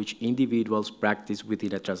in which individuals practice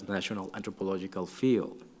within a transnational anthropological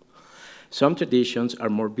field. Some traditions are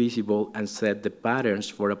more visible and set the patterns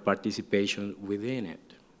for a participation within it.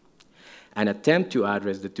 An attempt to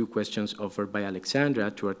address the two questions offered by Alexandra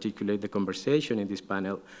to articulate the conversation in this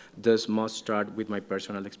panel thus must start with my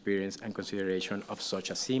personal experience and consideration of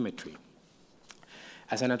such asymmetry.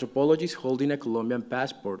 As an anthropologist holding a Colombian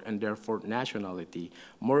passport and therefore nationality,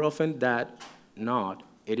 more often than not,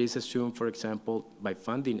 it is assumed, for example, by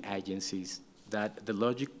funding agencies that the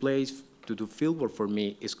logic place to do fieldwork for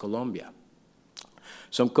me is Colombia.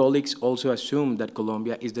 Some colleagues also assume that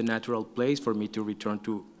Colombia is the natural place for me to return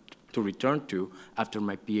to after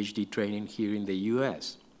my PhD training here in the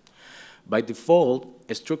US. By default,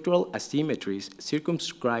 structural asymmetries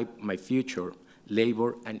circumscribe my future,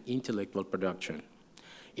 labor, and intellectual production,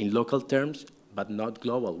 in local terms, but not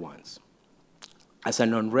global ones. As a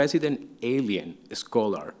non-resident alien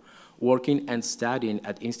scholar, working and studying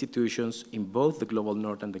at institutions in both the global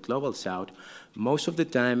north and the global south, most of the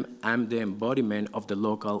time I'm the embodiment of the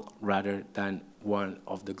local rather than one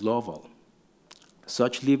of the global.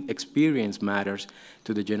 Such lived experience matters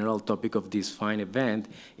to the general topic of this fine event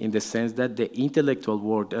in the sense that the intellectual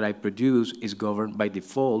work that I produce is governed by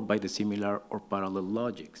default by the similar or parallel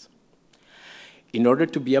logics. In order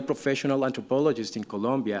to be a professional anthropologist in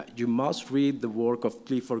Colombia, you must read the work of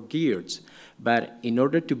Clifford Geertz, but in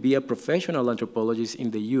order to be a professional anthropologist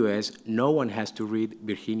in the US, no one has to read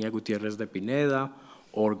Virginia Gutiérrez de Pineda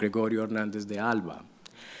or Gregorio Hernández de Alba.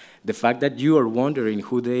 The fact that you are wondering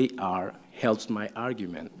who they are helps my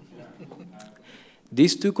argument.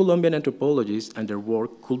 These two Colombian anthropologists and their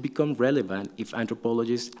work could become relevant if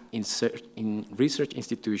anthropologists in research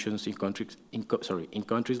institutions in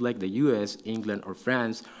countries like the US, England, or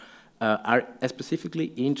France are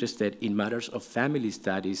specifically interested in matters of family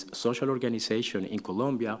studies, social organization in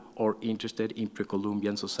Colombia, or interested in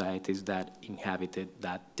pre-Columbian societies that inhabited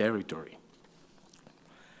that territory.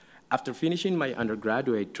 After finishing my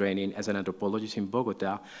undergraduate training as an anthropologist in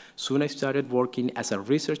Bogota, soon I started working as a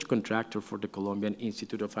research contractor for the Colombian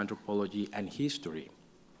Institute of Anthropology and History.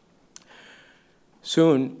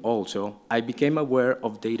 Soon, also, I became aware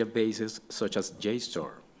of databases such as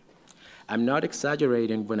JSTOR. I'm not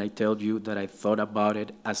exaggerating when I tell you that I thought about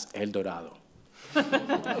it as El Dorado.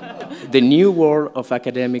 The new world of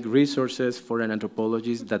academic resources for an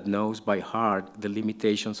anthropologist that knows by heart the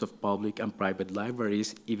limitations of public and private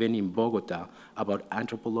libraries, even in Bogota, about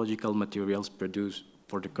anthropological materials produced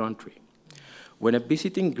for the country. When a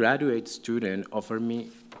visiting graduate student offered me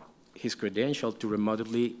his credential to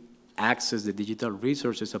remotely access the digital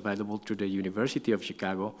resources available through the University of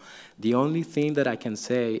Chicago, the only thing that I can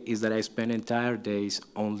say is that I spent entire days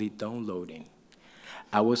only downloading.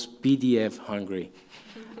 I was PDF hungry.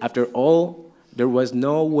 After all, there was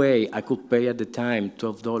no way I could pay at the time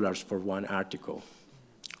 $12 for one article.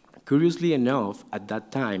 Curiously enough, at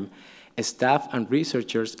that time, staff and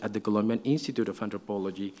researchers at the Colombian Institute of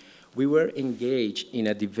Anthropology, we were engaged in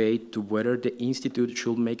a debate to whether the institute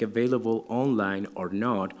should make available online or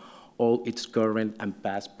not all its current and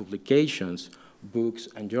past publications, books,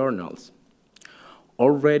 and journals.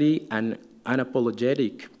 Already an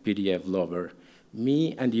unapologetic PDF lover,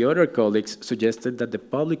 me and the other colleagues suggested that the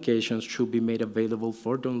publications should be made available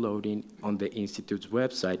for downloading on the Institute's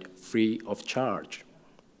website, free of charge.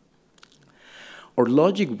 Our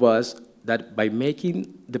logic was that by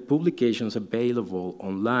making the publications available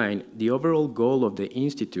online, the overall goal of the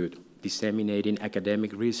Institute, disseminating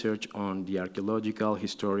academic research on the archaeological,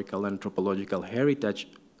 historical, and anthropological heritage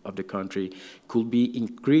of the country, could be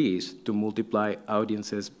increased to multiply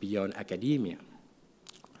audiences beyond academia.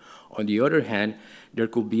 On the other hand, there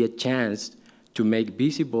could be a chance to make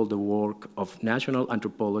visible the work of national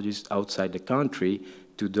anthropologists outside the country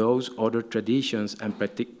to those other traditions and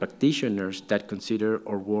practitioners that consider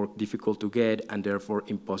our work difficult to get and therefore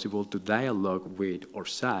impossible to dialogue with or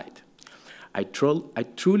cite. I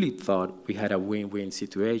truly thought we had a win-win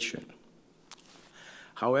situation.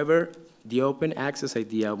 However, the open access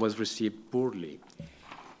idea was received poorly.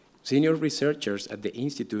 Senior researchers at the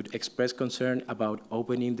Institute expressed concern about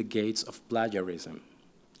opening the gates of plagiarism.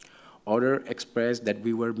 Others expressed that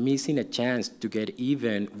we were missing a chance to get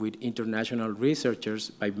even with international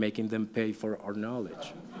researchers by making them pay for our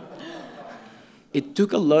knowledge. It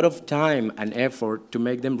took a lot of time and effort to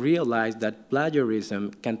make them realize that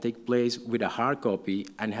plagiarism can take place with a hard copy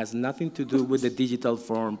and has nothing to do with the digital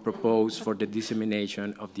form proposed for the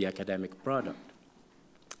dissemination of the academic product.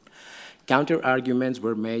 Counter-arguments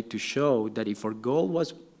were made to show that if our goal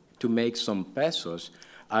was to make some pesos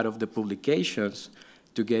out of the publications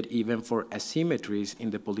to get even for asymmetries in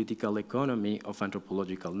the political economy of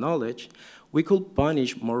anthropological knowledge, we could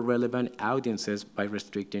punish more relevant audiences by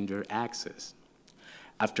restricting their access.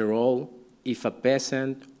 After all, if a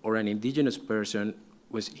peasant or an indigenous person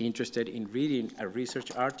was interested in reading a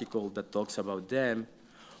research article that talks about them,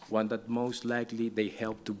 one that most likely they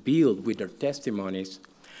helped to build with their testimonies,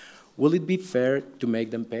 will it be fair to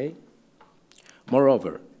make them pay?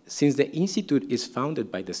 Moreover, since the Institute is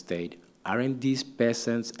founded by the state, aren't these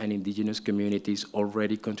peasants and indigenous communities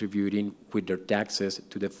already contributing with their taxes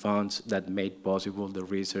to the funds that made possible the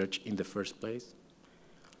research in the first place?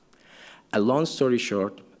 A long story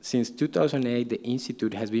short, since 2008, the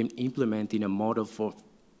Institute has been implementing a model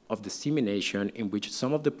of dissemination in which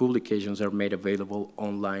some of the publications are made available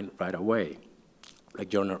online right away, like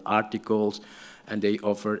journal articles, and they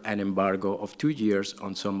offer an embargo of 2 years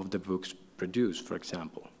on some of the books produced, for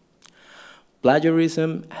example.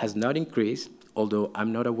 Plagiarism has not increased, although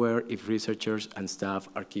I'm not aware if researchers and staff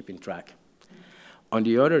are keeping track. On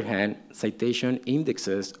the other hand, citation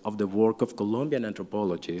indexes of the work of Colombian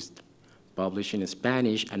anthropologists published in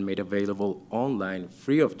Spanish and made available online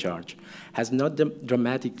free of charge, has not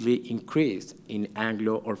dramatically increased in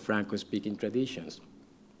Anglo or Franco-speaking traditions,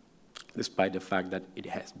 despite the fact that it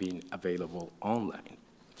has been available online.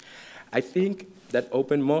 I think that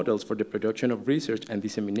open models for the production of research and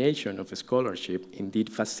dissemination of scholarship indeed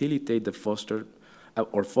facilitate the foster a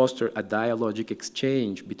dialogic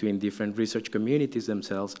exchange between different research communities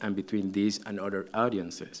themselves and between these and other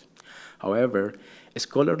audiences. However,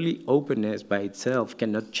 scholarly openness by itself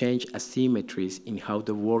cannot change asymmetries in how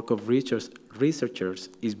the work of researchers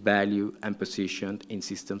is valued and positioned in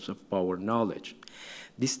systems of power knowledge.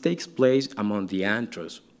 This takes place among the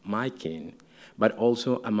anthros, my kin, but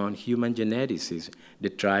also among human geneticists, the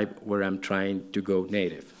tribe where I'm trying to go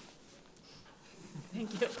native.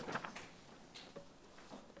 Thank you.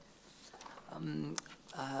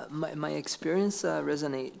 My experience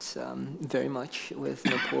resonates very much with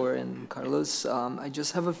Nopur and Carlos. I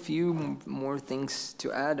just have a few more things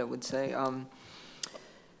to add, I would say.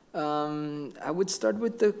 I would start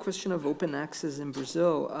with the question of open access in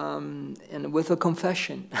Brazil, and with a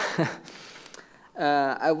confession.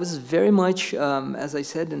 I was very much, as I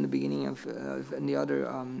said in the beginning in the other,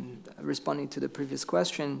 responding to the previous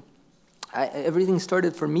question, everything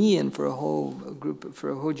started for me and for a whole group,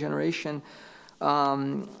 for a whole generation,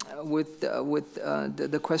 with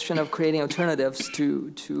the question of creating alternatives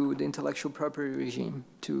to the intellectual property regime,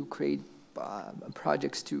 to create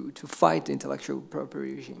projects to fight the intellectual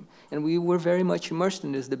property regime. And we were very much immersed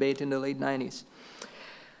in this debate in the late 90s.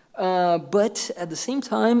 But at the same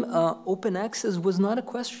time, open access was not a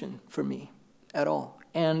question for me at all.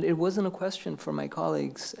 And it wasn't a question for my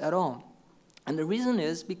colleagues at all. And the reason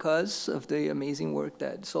is because of the amazing work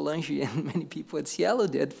that Solange and many people at Cielo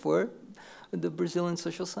did for the Brazilian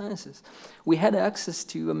social sciences. We had access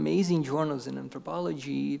to amazing journals in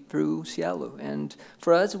anthropology through Cielo, and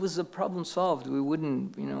for us it was a problem solved. We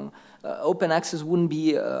wouldn't, open access wouldn't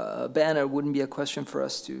be a banner, wouldn't be a question for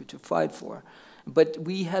us to fight for. But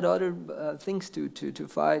we had other things to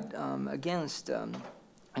fight against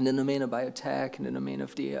in the domain of biotech, in the domain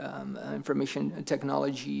of the information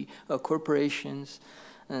technology, corporations,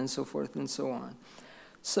 and so forth and so on.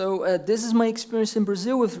 So this is my experience in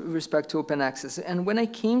Brazil with respect to open access. And when I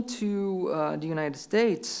came to the United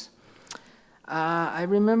States, I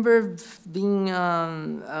remember being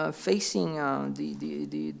facing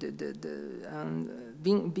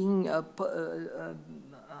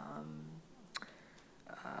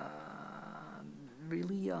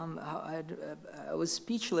really, I was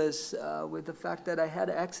speechless with the fact that I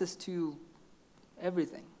had access to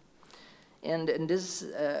everything. And this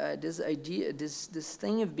idea, this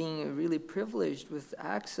thing of being really privileged with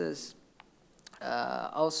access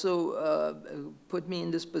also put me in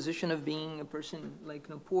this position of being a person like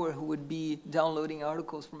Nopur, who would be downloading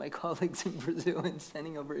articles from my colleagues in Brazil and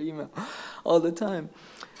sending over email all the time.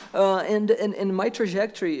 And my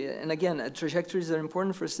trajectory, and again, trajectories are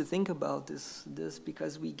important for us to think about this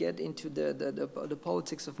because we get into the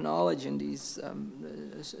politics of knowledge and these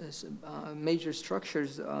major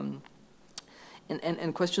structures.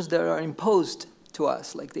 And questions that are imposed to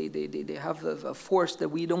us, like they have a force that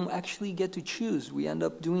we don't actually get to choose. We end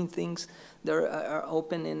up doing things that are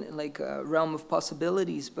open in like a realm of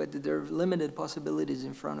possibilities, but there are limited possibilities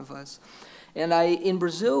in front of us. And in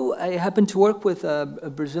Brazil, I happened to work with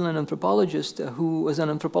a Brazilian anthropologist who was an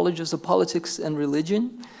anthropologist of politics and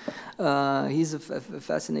religion. He's a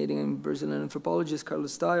fascinating Brazilian anthropologist,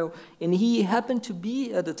 Carlos Style, and he happened to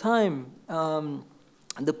be, at the time,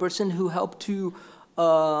 the person who helped to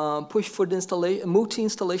push for the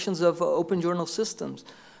multi-installations of open journal system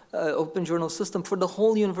for the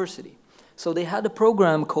whole university. So they had a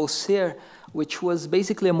program called SER, which was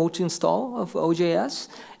basically a multi-install of OJS,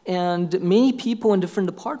 and many people in different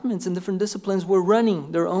departments and different disciplines were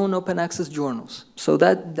running their own open access journals. So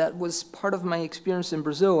that was part of my experience in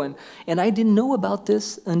Brazil, and I didn't know about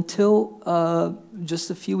this until just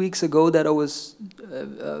a few weeks ago that I was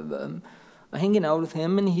hanging out with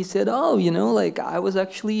him, and he said, oh, you know, like I was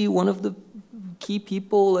actually one of the key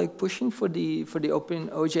people like pushing for the open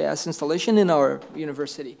OJS installation in our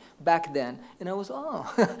university back then. And I was,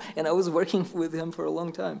 and I was working with him for a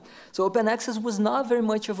long time. So open access was not very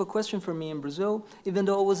much of a question for me in Brazil, even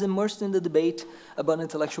though I was immersed in the debate about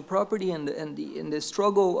intellectual property and the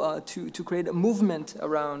struggle to create a movement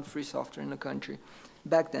around free software in the country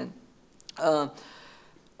back then.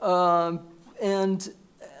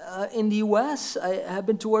 In the US, I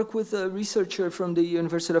happened to work with a researcher from the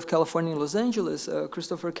University of California in Los Angeles,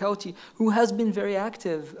 Christopher Kelty, who has been very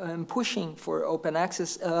active in pushing for open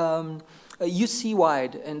access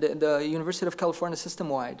UC-wide and the University of California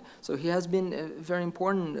system-wide. So he has been a very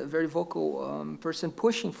important, very vocal person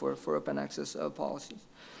pushing for open access policies.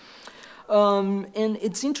 And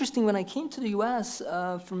it's interesting, when I came to the US,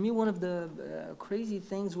 for me, one of the crazy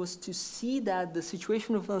things was to see that the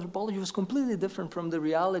situation of anthropology was completely different from the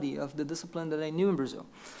reality of the discipline that I knew in Brazil.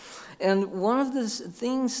 And one of the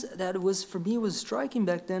things that was, for me, was striking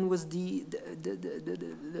back then was the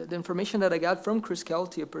information that I got from Chris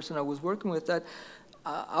Kelty, a person I was working with, that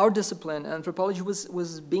our discipline, anthropology,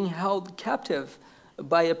 was being held captive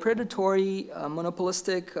by a predatory,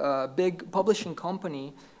 monopolistic, big publishing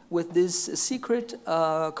company with this secret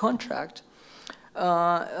contract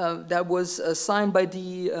that was signed by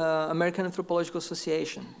the American Anthropological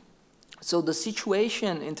Association. So the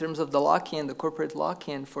situation in terms of the lock-in, the corporate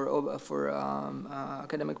lock-in for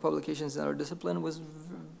academic publications in our discipline was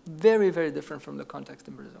very, very different from the context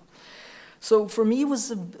in Brazil. So for me, it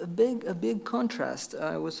was a big contrast.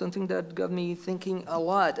 It was something that got me thinking a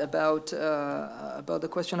lot about the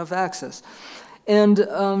question of access.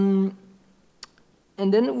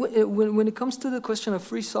 And then when it comes to the question of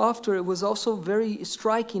free software, it was also very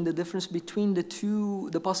striking, the difference between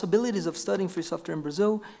the possibilities of studying free software in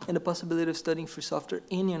Brazil and the possibility of studying free software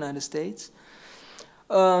in the United States.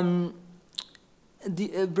 The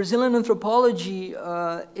Brazilian anthropology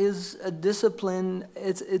is a discipline,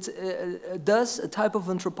 does a type of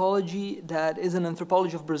anthropology that is an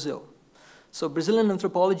anthropology of Brazil. So Brazilian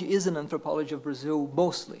anthropology is an anthropology of Brazil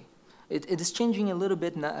mostly. It is changing a little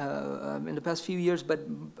bit in the past few years, but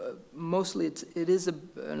mostly it is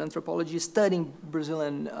an anthropology studying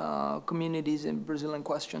Brazilian communities and Brazilian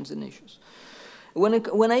questions and issues.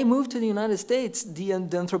 When I moved to the United States, the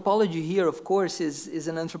anthropology here, of course, is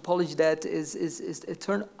an anthropology that is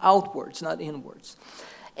turned outwards, not inwards.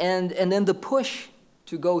 And then the push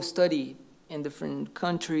to go study in different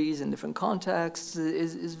countries, in different contexts,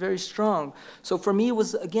 is very strong. So for me, it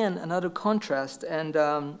was, again, another contrast. And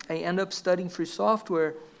I ended up studying free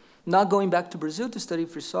software, not going back to Brazil to study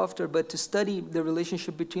free software, but to study the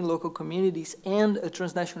relationship between local communities and a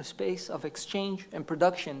transnational space of exchange and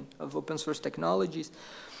production of open source technologies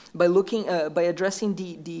by addressing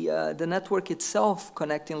the network itself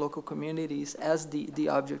connecting local communities as the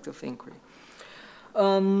object of inquiry.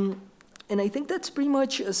 And I think that's pretty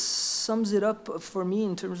much sums it up for me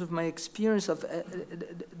in terms of my experience of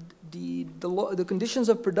the conditions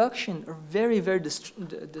of production are very, very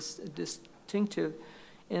distinctive.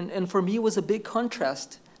 And for me, it was a big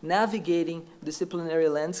contrast navigating disciplinary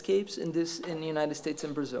landscapes in the United States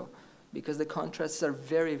and Brazil, because the contrasts are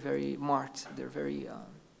very, very marked. They're very...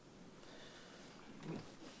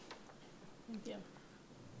 Thank you.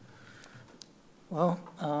 Well,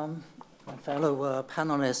 my fellow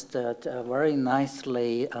panelists very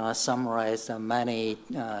nicely summarized many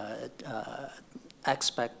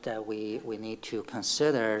aspects that we need to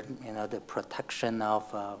consider, the protection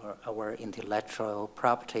of our intellectual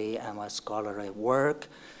property and our scholarly work,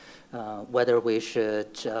 whether we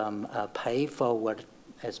should pay for what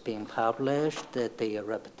is being published, the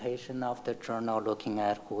reputation of the journal, looking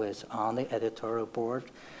at who is on the editorial board.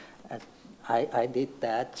 I did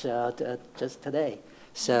that just today.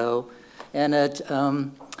 So, and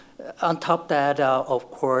on top of that,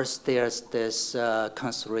 of course, there's this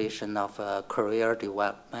consideration of career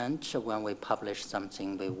development. When we publish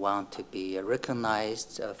something, we want to be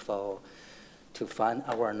recognized for to find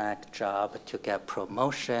our next job, to get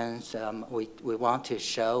promotions. We want to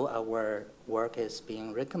show our work is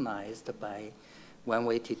being recognized by, one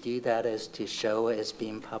way to do that is to show it's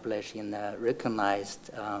being published in a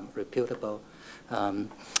recognized, reputable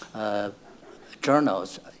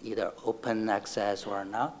journals, either open access or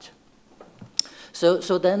not.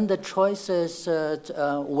 So then the choice is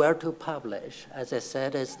where to publish. As I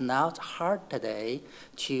said, it's not hard today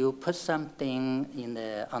to put something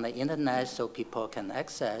on the internet so people can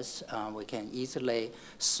access. We can easily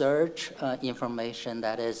search information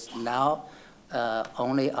that is now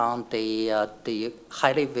only on the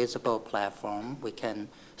highly visible platform. We can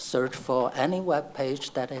search for any web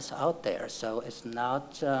page that is out there. So it's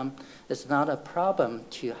not a problem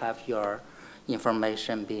to have your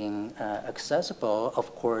information being accessible.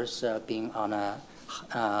 Of course, being on a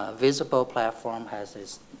visible platform has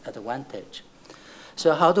its advantage.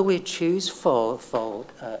 So how do we choose for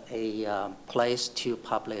a place to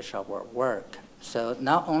publish our work? So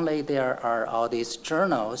not only there are all these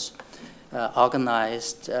journals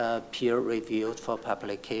organized, peer-reviewed for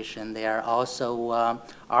publication, there are also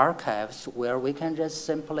archives where we can just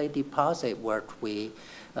simply deposit work we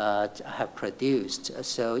have produced.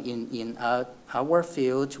 So in our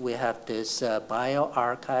field, we have this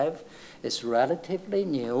bioarchive. It's relatively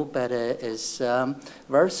new, but it is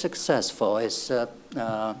very successful. It's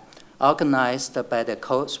organized by the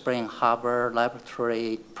Cold Spring Harbor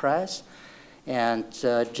Laboratory Press. And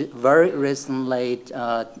very recently,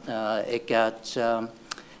 it got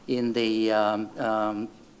in the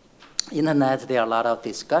internet, there are a lot of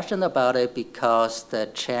discussion about it because the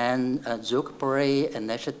Chan Zuckerberg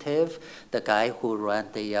initiative, the guy who ran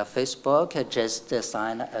the Facebook, had just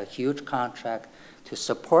signed a huge contract to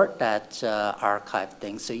support that archive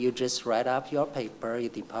thing. So you just write up your paper, you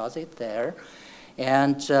deposit there.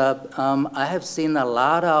 And I have seen a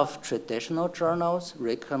lot of traditional journals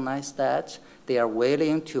recognize that. They are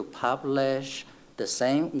willing to publish the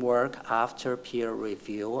same work after peer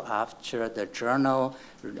review, after the journal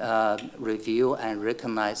review and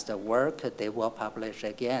recognize the work, they will publish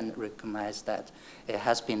again, recognize that it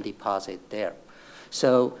has been deposited there.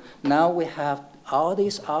 So now we have all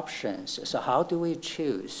these options. So how do we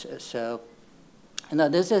choose? So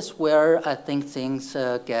this is where I think things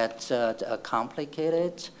get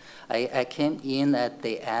complicated. I came in at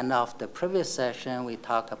the end of the previous session. We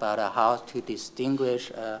talked about how to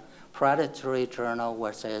distinguish predatory journal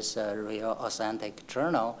versus a real authentic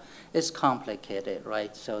journal. It's complicated,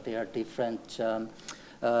 right? So there are different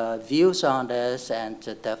views on this, and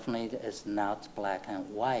definitely it's not black and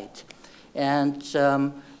white. And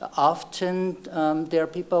often there are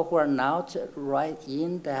people who are not right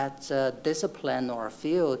in that discipline or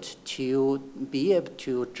field to be able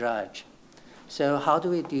to judge. So how do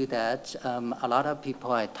we do that? A lot of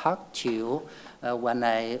people I talk to, when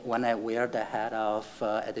I wear the hat of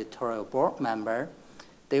editorial board member,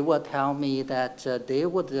 they will tell me that they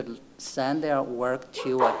would send their work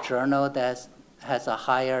to a journal that has a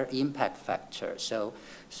higher impact factor,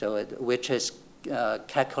 which is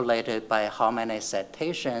calculated by how many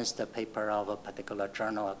citations the paper of a particular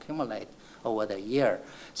journal accumulate over the year.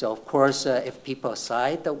 So of course, if people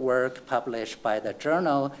cite the work published by the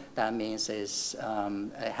journal, that means it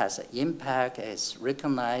has an impact, it's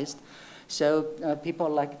recognized. So people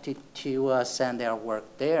like to send their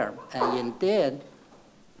work there. And indeed,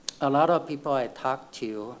 a lot of people I talk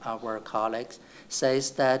to, our colleagues, says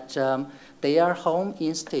that their home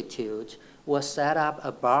institute will set up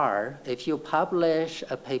a bar. If you publish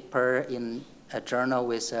a paper in a journal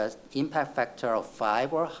with an impact factor of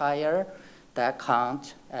 5 or higher, that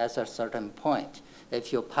counts as a certain point.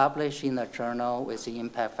 If you publish in a journal with an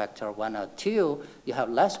impact factor of 1 or 2, you have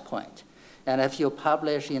less point. And if you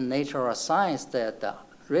publish in Nature or Science, the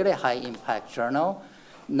really high impact journal,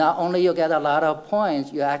 not only you get a lot of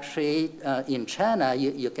points, you actually, in China,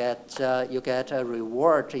 you get a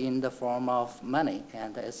reward in the form of money.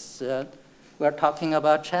 And it's, we're talking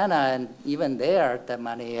about China, and even there, the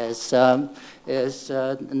money is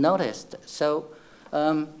noticed. So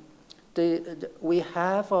we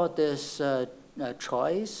have all this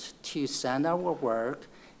choice to send our work,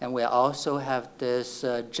 and we also have this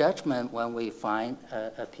judgment when we find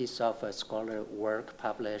a piece of scholarly work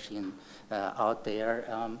published out there.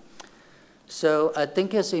 So I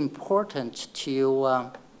think it's important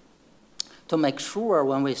to make sure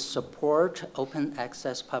when we support open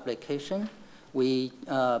access publication, we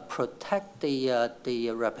protect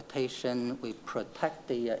the reputation, we protect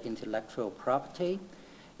the intellectual property,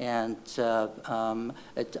 and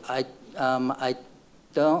I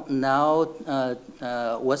don't know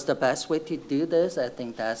what's the best way to do this. I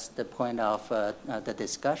think that's the point of the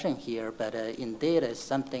discussion here. But indeed, it's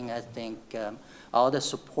something I think all the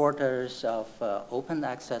supporters of open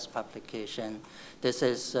access publication, this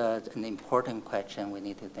is an important question we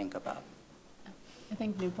need to think about. I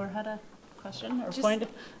think Nupur had a question or Just, point.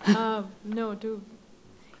 No,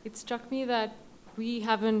 it struck me that we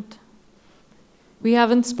haven't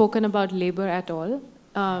spoken about labor at all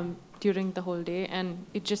during the whole day, and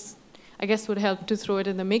it just, I guess, would help to throw it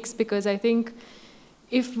in the mix, because I think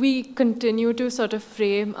if we continue to sort of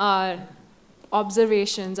frame our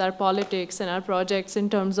observations, our politics, and our projects in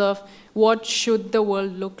terms of what should the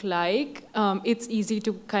world look like, it's easy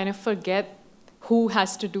to kind of forget who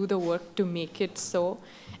has to do the work to make it so.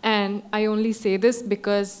 And I only say this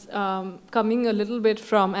because coming a little bit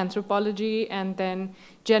from anthropology and then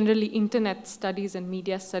generally internet studies and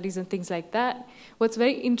media studies and things like that, what's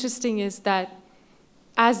very interesting is that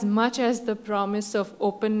as much as the promise of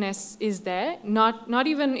openness is there, not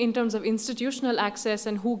even in terms of institutional access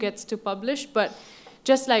and who gets to publish, but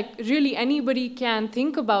just like really anybody can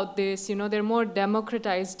think about this, you know, they're more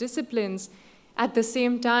democratized disciplines. At the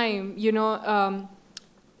same time, you know,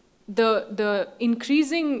 the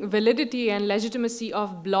increasing validity and legitimacy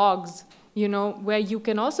of blogs, you know, where you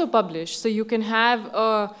can also publish. So you can have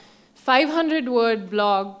a 500-word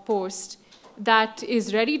blog post that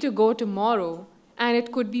is ready to go tomorrow, and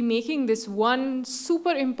it could be making this one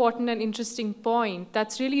super important and interesting point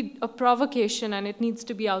that's really a provocation and it needs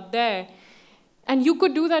to be out there. And you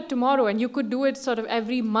could do that tomorrow, and you could do it sort of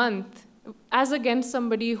every month, as against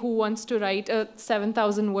somebody who wants to write a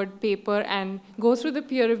 7,000-word paper and go through the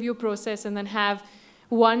peer review process and then have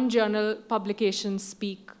one journal publication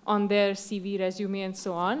speak on their CV, resume, and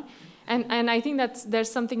so on. And I think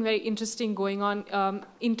there's something very interesting going on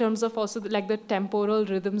in terms of also like the temporal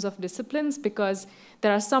rhythms of disciplines, because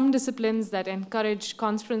there are some disciplines that encourage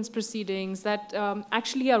conference proceedings, that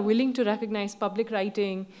actually are willing to recognize public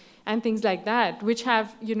writing and things like that, which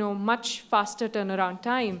have, you know, much faster turnaround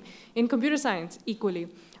time. In computer science, equally.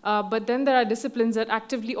 But then there are disciplines that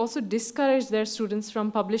actively also discourage their students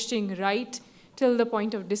from publishing right till the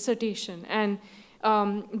point of dissertation. And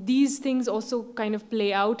these things also kind of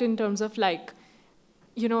play out in terms of, like,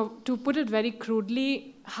 you know, to put it very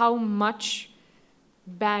crudely, how much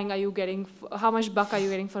bang are you getting, how much buck are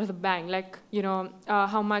you getting for the bang? Like, you know,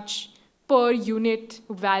 how much per unit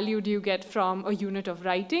value do you get from a unit of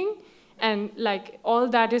writing? And like all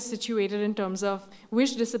that is situated in terms of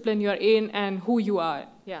which discipline you're in and who you are.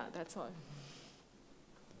 Yeah, that's all.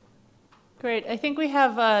 Great. I think we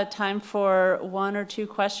have time for one or two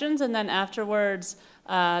questions, and then afterwards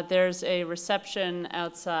there's a reception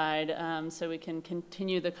outside, so we can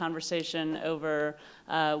continue the conversation over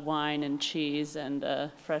wine and cheese and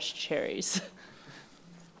fresh cherries.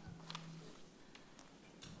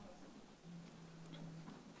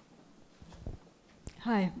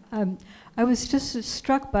 Hi. I was just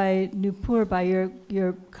struck by Nupur, by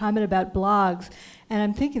your comment about blogs, and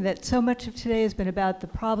I'm thinking that so much of today has been about the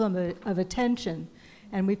problem of attention,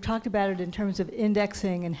 and we've talked about it in terms of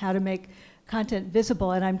indexing and how to make content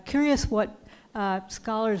visible, and I'm curious what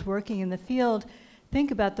scholars working in the field think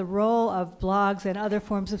about the role of blogs and other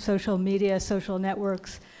forms of social media, social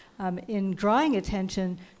networks, in drawing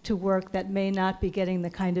attention to work that may not be getting the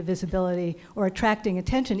kind of visibility or attracting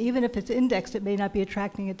attention. Even if it's indexed, it may not be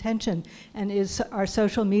attracting attention. And are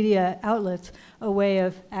social media outlets a way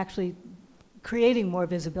of actually creating more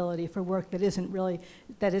visibility for work that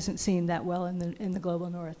isn't seen that well in the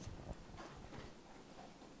global north?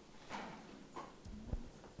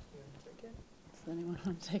 Does anyone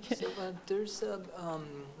want to take it? So there's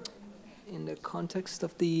in the context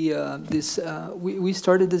of the we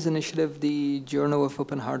started this initiative, the Journal of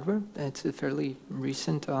Open Hardware. It's a fairly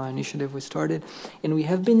recent initiative we started, and we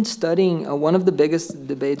have been studying. One of the biggest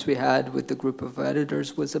debates we had with the group of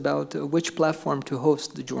editors was about which platform to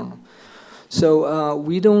host the journal. So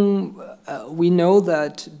we know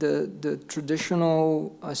that the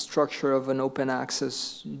traditional structure of an open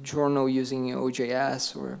access journal using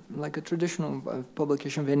OJS or like a traditional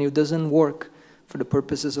publication venue doesn't work for the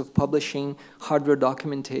purposes of publishing hardware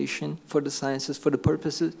documentation for the sciences, for the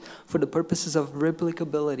purposes of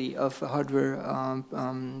replicability of hardware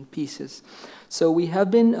pieces. So we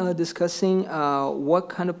have been discussing what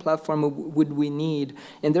kind of platform would we need,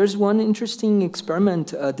 and there's one interesting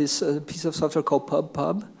experiment, this piece of software called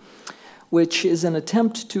PubPub, which is an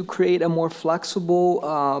attempt to create a more flexible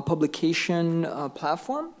publication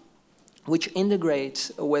platform, which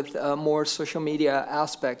integrates with a more social media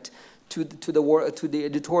aspect to the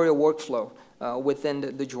editorial workflow within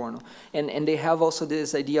the journal. And they have also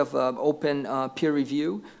this idea of open peer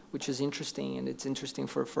review, which is interesting, and it's interesting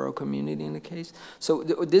for our community in the case. So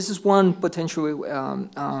this is one potential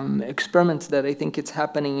experiment that I think it's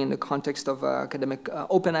happening in the context of academic,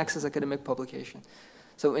 open access academic publication.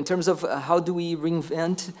 So in terms of how do we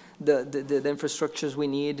reinvent the infrastructures we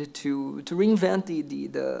need to reinvent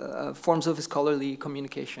the forms of scholarly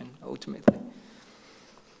communication, ultimately.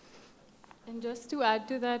 And just to add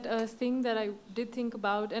to that, a thing that I did think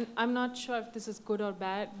about, and I'm not sure if this is good or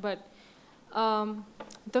bad, but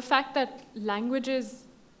the fact that languages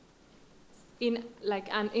in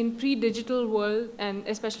pre-digital world, and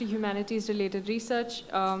especially humanities-related research,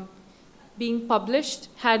 being published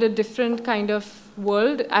had a different kind of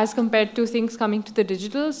world as compared to things coming to the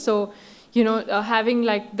digital. So, you know, having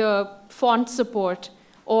like the font support,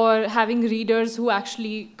 or having readers who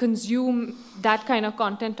actually consume that kind of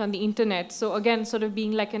content on the internet. So again, sort of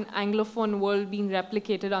being like an Anglophone world being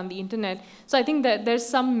replicated on the internet. So I think that there's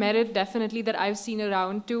some merit definitely that I've seen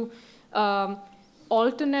around to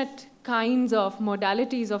alternate kinds of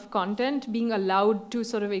modalities of content being allowed to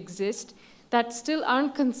sort of exist that still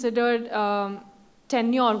aren't considered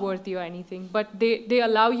tenure worthy or anything, but they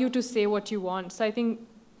allow you to say what you want. So I think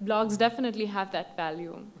blogs definitely have that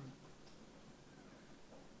value.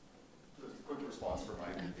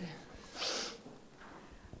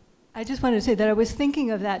 I just wanted to say that I was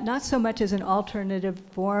thinking of that not so much as an alternative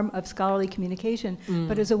form of scholarly communication,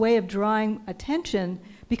 but as a way of drawing attention,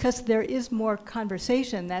 because there is more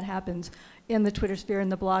conversation that happens in the Twitter sphere, in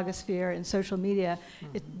the blogosphere, in social media.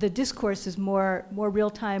 The discourse is more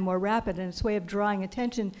real-time, more rapid, and it's a way of drawing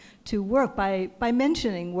attention to work by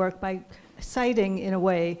mentioning work, by citing, in a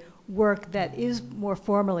way, work that is more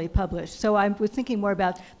formally published. So I was thinking more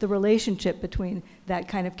about the relationship between that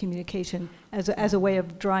kind of communication as a way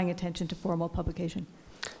of drawing attention to formal publication.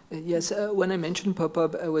 Yes, when I mentioned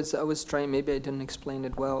pub-pub, I was trying, maybe I didn't explain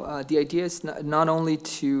it well. The idea is not only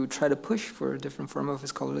to try to push for a different form of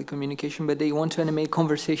scholarly communication, but they want to animate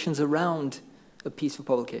conversations around a piece of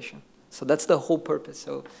publication. So that's the whole purpose.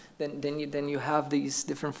 So then you have these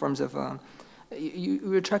different forms of,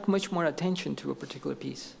 you attract much more attention to a particular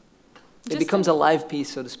piece. It becomes a live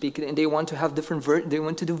piece, so to speak, and they want to have different, they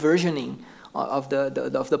want to do versioning of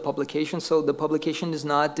the publication, so the publication is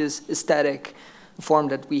not this static form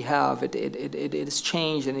that we have. It is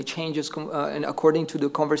changed, and it changes and according to the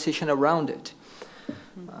conversation around it.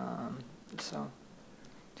 So,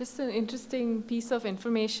 just an interesting piece of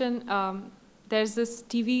information. There's this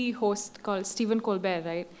TV host called Stephen Colbert,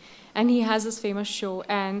 right? And he has this famous show,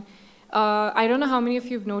 and I don't know how many of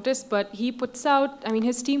you have noticed, but he puts out, I mean,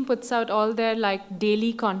 his team puts out all their like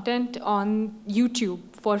daily content on YouTube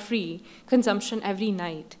for free consumption every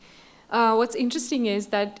night. What's interesting is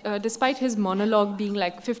that despite his monologue being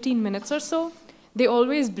like 15 minutes or so, they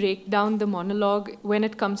always break down the monologue when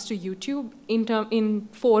it comes to YouTube in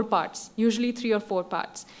 4 parts, usually 3 or 4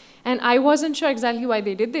 parts. And I wasn't sure exactly why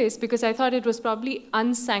they did this, because I thought it was probably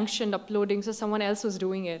unsanctioned uploading, so someone else was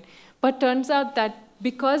doing it. But turns out that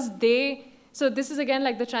because so this is again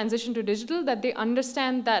like the transition to digital, that they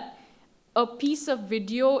understand that a piece of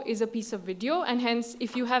video is a piece of video, and hence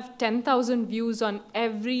if you have 10,000 views on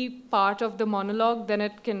every part of the monologue, then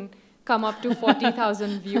it can come up to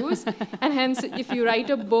 40,000 views. And hence if you write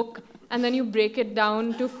a book and then you break it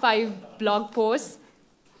down to 5 blog posts,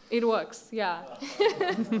 it works, yeah.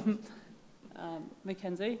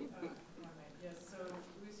 Mackenzie? Yes, so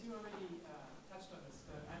Luis, you already touched on this,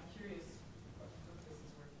 but I'm curious if this is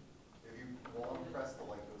working. If you long press, the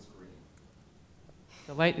light goes green.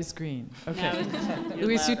 The light is green. Okay.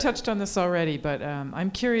 Luis, you touched on this already, but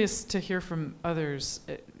I'm curious to hear from others.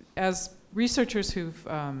 As researchers who've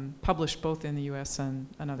published both in the US and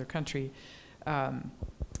another country,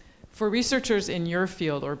 for researchers in your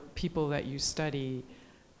field or people that you study,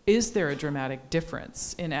 is there a dramatic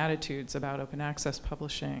difference in attitudes about open access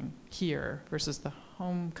publishing here versus the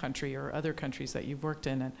home country or other countries that you've worked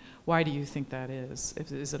in? And why do you think that is?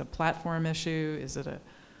 Is it a platform issue? Is it a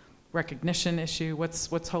recognition issue?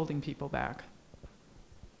 What's holding people back?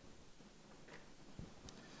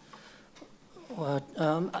 Well,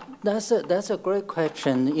 that's a great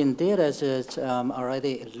question. Indeed, as it's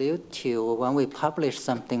already alluded to, when we publish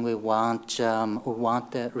something, we want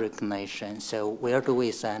the recognition. So where do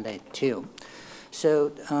we send it to?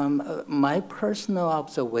 So my personal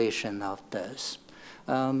observation of this,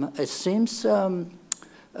 it seems the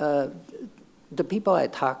people I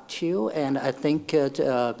talk to, and I think it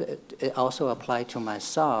also applies to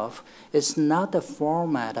myself, is not the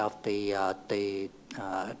format of the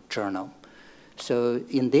journal. So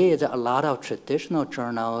indeed, a lot of traditional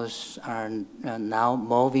journals are now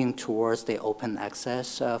moving towards the open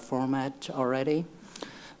access format already.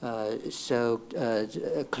 So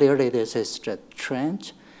clearly this is the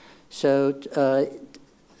trend. So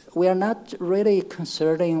we are not really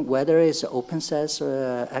considering whether it's open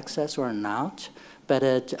access or not,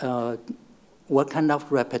 but what kind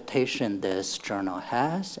of reputation this journal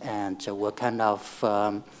has and what kind of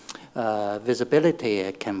visibility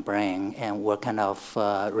it can bring and what kind of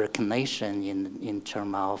recognition in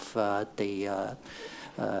terms of the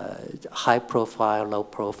high profile, low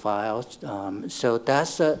profile. So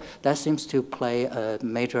that seems to play a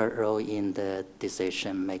major role in the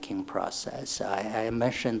decision-making process. I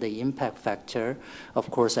mentioned the impact factor. Of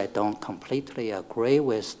course, I don't completely agree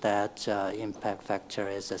with that. Impact factor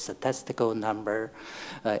is a statistical number.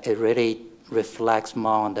 It really reflects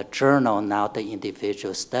more on the journal, not the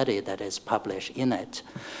individual study that is published in it.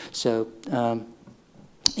 So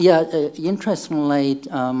yeah, interestingly,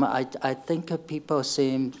 I think people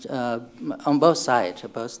seem, on both sides,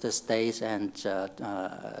 both the states and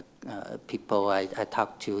people I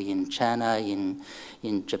talked to in China,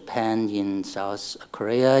 in Japan, in South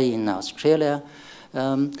Korea, in Australia,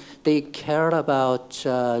 they care about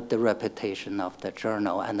the reputation of the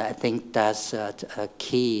journal, and I think that's a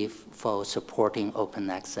key for supporting open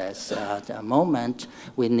access. At the moment,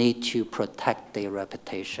 we need to protect the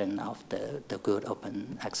reputation of the good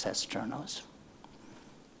open access journals.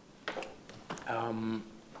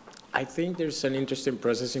 I think there's an interesting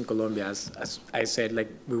process in Colombia. As I said, like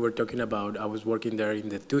we were talking about, I was working there in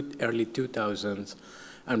the early 2000s,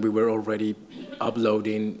 and we were already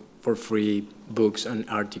uploading for free books and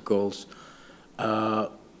articles.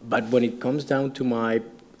 But when it comes down to my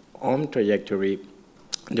own trajectory,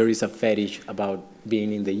 there is a fetish about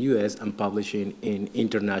being in the US and publishing in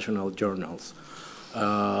international journals.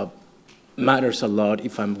 Matters a lot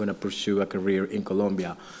if I'm going to pursue a career in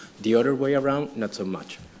Colombia. The other way around, not so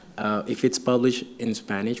much. If it's published in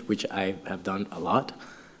Spanish, which I have done a lot,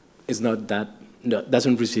 it's not that,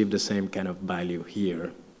 doesn't receive the same kind of value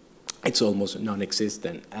here. It's almost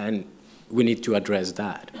non-existent, and we need to address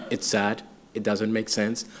that. It's sad, it doesn't make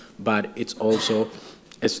sense, but it's also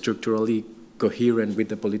structurally coherent with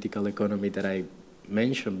the political economy that I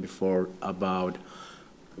mentioned before about,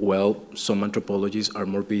 well, some anthropologies are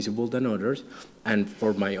more visible than others, and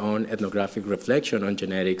for my own ethnographic reflection on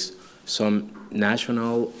genetics, some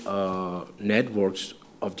national networks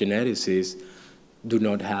of geneticists do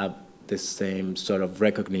not have the same sort of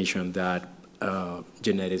recognition that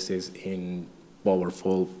geneticists in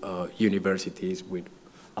powerful universities with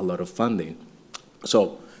a lot of funding.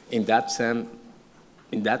 So in that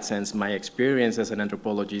sense, my experience as an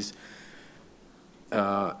anthropologist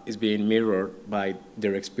is being mirrored by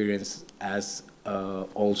their experience as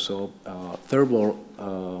also third world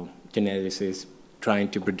geneticists trying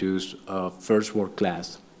to produce first world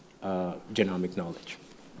class genomic knowledge.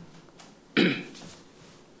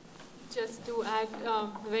 Just to add a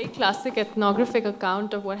very classic ethnographic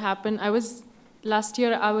account of what happened. Last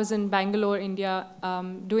year I was in Bangalore, India,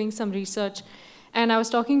 doing some research, and I was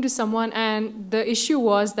talking to someone, and the issue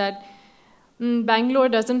was that Bangalore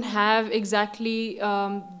doesn't have exactly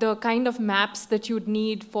the kind of maps that you'd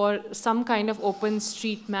need for some kind of open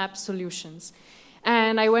street map solutions.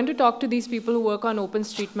 And I went to talk to these people who work on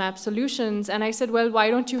OpenStreetMap solutions, and I said, well,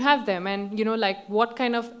 why don't you have them? And like, what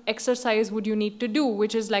kind of exercise would you need to do,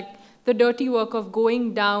 which is like the dirty work of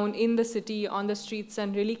going down in the city on the streets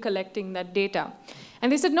and really collecting that data.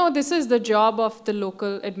 And they said, no, this is the job of the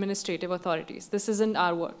local administrative authorities. This isn't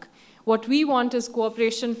our work. What we want is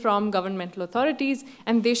cooperation from governmental authorities,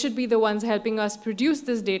 and they should be the ones helping us produce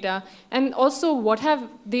this data. And also, what have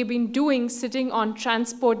they been doing sitting on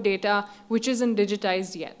transport data, which isn't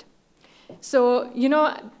digitized yet? So,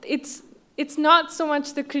 it's not so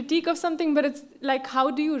much the critique of something, but it's like, how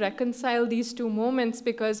do you reconcile these two moments?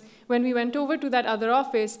 Because when we went over to that other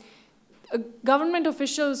office, government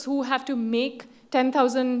officials who have to make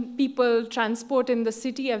 10,000 people transport in the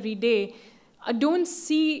city every day don't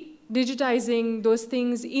see digitizing those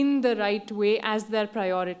things in the right way as their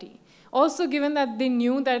priority. Also, given that they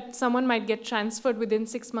knew that someone might get transferred within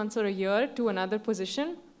 6 months or a year to another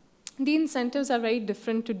position, the incentives are very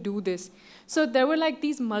different to do this. So there were like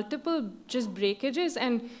these multiple just breakages,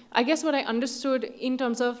 and I guess what I understood in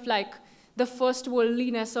terms of like the first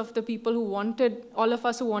worldliness of the people who wanted, all of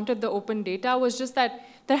us who wanted the open data, was just that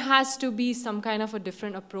there has to be some kind of a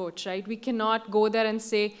different approach, right? We cannot go there and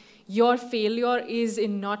say, your failure is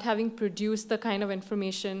in not having produced the kind of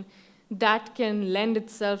information that can lend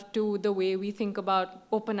itself to the way we think about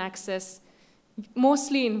open access,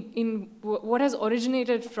 mostly in what has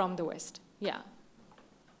originated from the West. Yeah.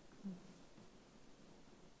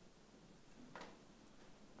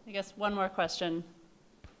 I guess one more question.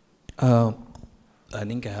 I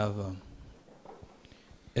think I have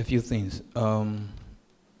a few things.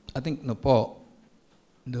 I think Nepal,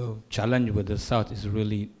 the challenge with the South is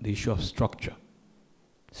really the issue of structure.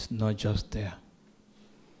 It's not just there.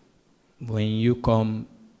 When you come,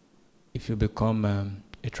 if you become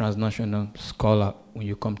a transnational scholar, when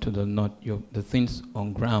you come to the North, the things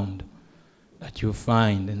on ground that you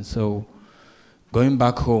find, and so going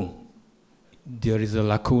back home, there is a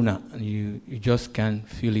lacuna, and you just can't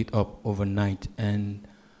fill it up overnight. And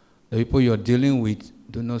the people you're dealing with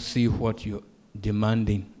do not see what you're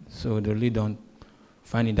demanding, so they really don't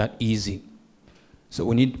find it that easy. So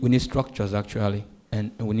we need structures, actually,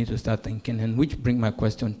 and we need to start thinking. And which brings my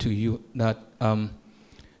question to you, that now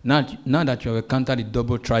that you have encountered the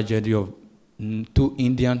double tragedy of two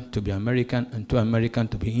Indian to be American and two American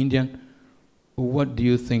to be Indian, what do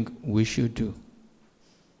you think we should do?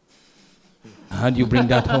 How do you bring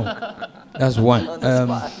that home? That's one. On the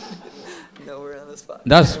spot. No, we're on the spot.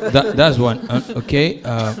 That's one. Okay,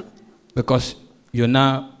 because you're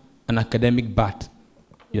now an academic bat.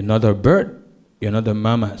 You're not a bird. You're not a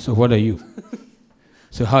mama. So what are you?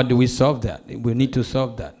 So how do we solve that? We need to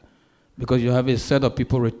solve that, because you have a set of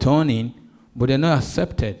people returning, but they're not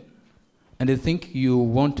accepted, and they think you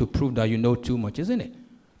want to prove that you know too much, isn't it?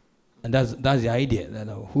 And that's the idea. That,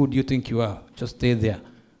 who do you think you are? Just stay there.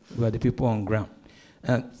 We are the people on ground.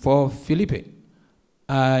 And for Felipe,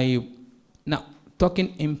 now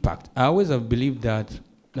talking impact, I always have believed that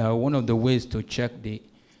one of the ways to check the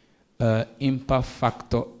impact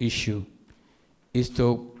factor issue is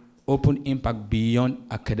to open impact beyond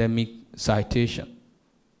academic citation.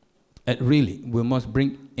 And really, we must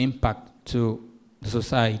bring impact to the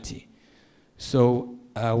society. So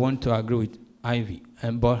I want to agree with Ivy.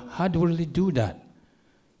 But how do we really do that?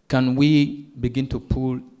 Can we begin to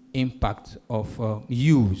pull impact of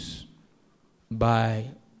use by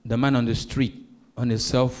the man on the street on his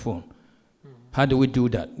cell phone? How do we do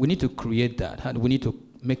that? We need to create that. We need to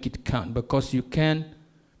make it count, because you can't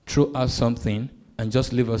throw out something and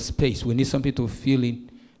just leave a space. We need something to fill in.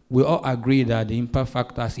 We all agree that the impact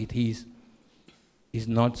factor as it is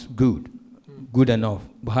not good enough.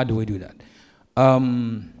 But how do we do that?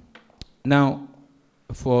 Now,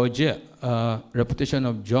 for reputation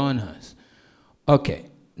of journals. Okay,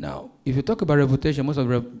 now, if you talk about reputation, most of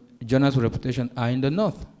journals with reputation are in the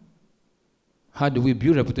North. How do we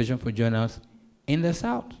build reputation for journals in the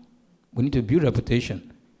South? We need to build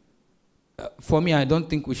reputation. For me, I don't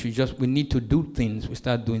think we need to do things, we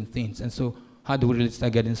start doing things. And so how do we really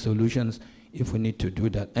start getting solutions if we need to do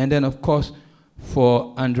that? And then, of course,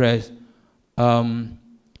 for Andres,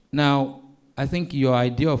 now, I think your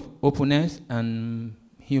idea of openness and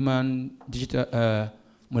human digital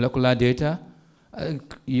molecular data,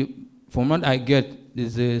 from what I get,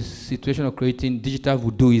 there's a situation of creating digital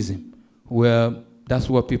voodooism, where that's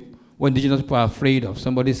what indigenous people are afraid of.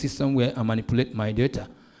 Somebody sees somewhere and manipulate my data,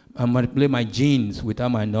 and manipulate my genes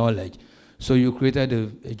without my knowledge. So you created a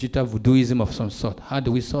digital voodooism of some sort. How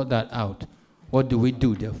do we sort that out? What do we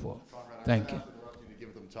do, therefore? Thank you. To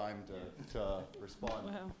give them time to respond.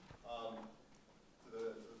 Wow. To the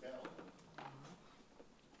panel.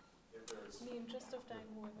 If there's In the interest of time,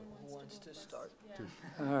 whoever wants to start?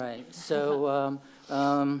 All right, so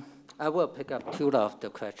I will pick up two of the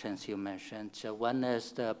questions you mentioned. So one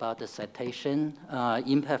is about the citation,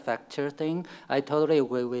 impact factor thing. I totally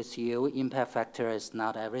agree with you. Impact factor is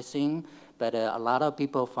not everything, but a lot of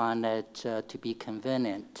people find it to be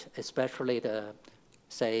convenient, especially the,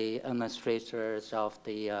 say, administrators of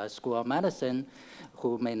the School of Medicine,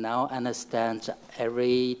 who may now understand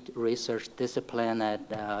every research discipline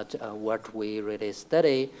and what we really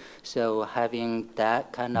study. So having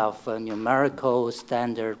that kind of numerical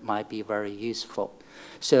standard might be very useful.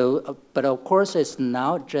 So, but of course, it's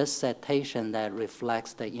not just citation that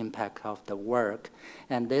reflects the impact of the work.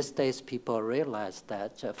 And these days, people realize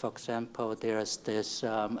that, for example, there's this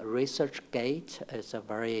ResearchGate. It's a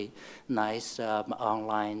very nice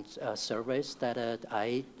online service that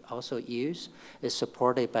I also use. It's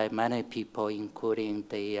supported by many people, including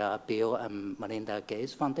the Bill and Melinda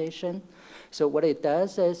Gates Foundation. So what it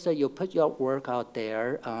does is you put your work out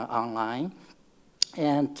there online,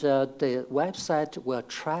 and the website will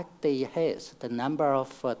track the hits, the number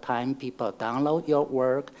of time people download your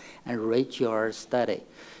work and read your study.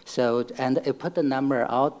 So, and it put the number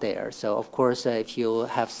out there. So of course, if you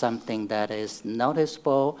have something that is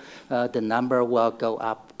noticeable, the number will go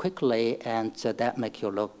up quickly, and that makes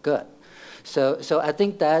you look good. So I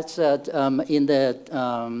think that's in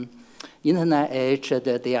the internet age,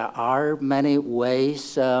 that there are many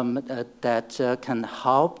ways that can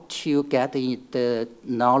help to get the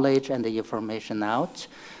knowledge and the information out.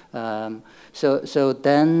 So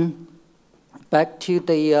then back to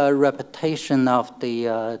the reputation of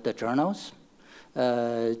the journals.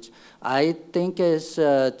 I think it's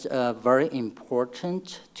very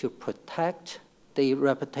important to protect the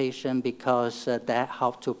reputation because that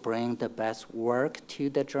helps to bring the best work to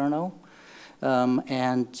the journal. I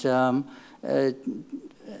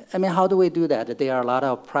mean, how do we do that? There are a lot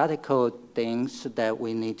of practical things that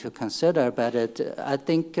we need to consider, but I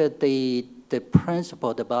think the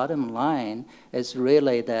principle, the bottom line, is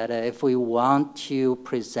really that if we want to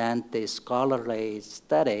present the scholarly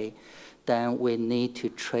study, then we need to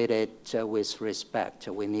treat it with respect.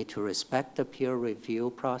 We need to respect the peer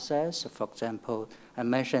review process. For example, I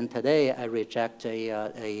mentioned today I reject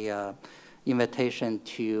a invitation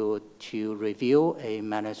to review a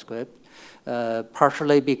manuscript,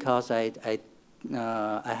 partially because I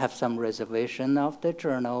have some reservation of the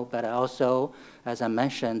journal, but also, as I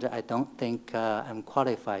mentioned, I don't think I'm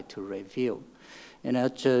qualified to review. You know,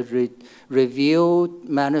 to review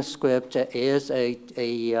manuscript is a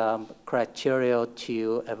criteria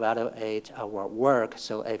to evaluate our work.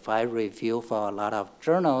 So if I review for a lot of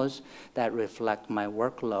journals, that reflect my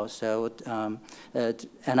workload. So,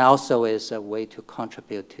 and also is a way to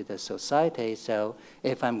contribute to the society. So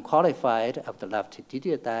if I'm qualified, I would love to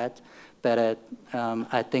do that. But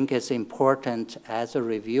I think it's important as a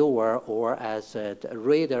reviewer or as a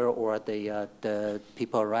reader or the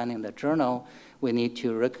people running the journal, we need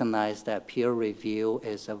to recognize that peer review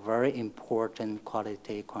is a very important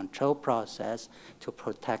quality control process to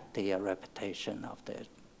protect the reputation of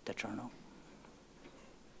the journal.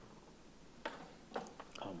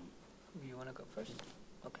 You want to go first?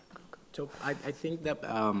 Okay, go. So I think that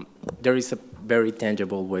there is a very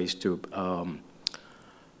tangible ways to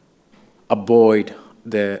avoid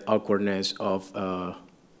the awkwardness of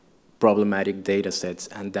problematic data sets,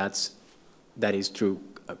 and that is through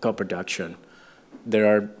co-production. There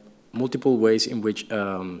are multiple ways in which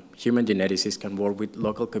human geneticists can work with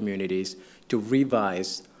local communities to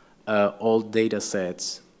revise old data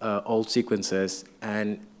sets, old sequences,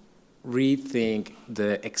 and rethink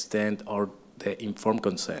the extent or the informed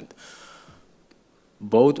consent.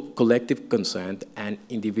 Both collective consent and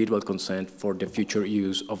individual consent for the future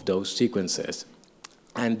use of those sequences.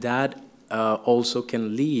 And that also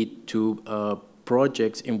can lead to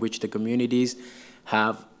projects in which the communities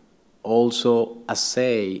have also a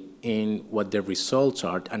say in what the results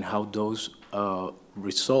are and how those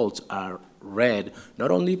results are read, not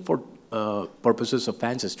only for purposes of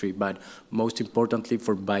ancestry, but most importantly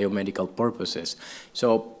for biomedical purposes.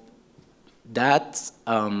 So that's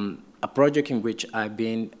a project in which I've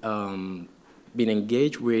been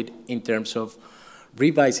engaged with in terms of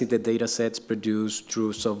revising the data sets produced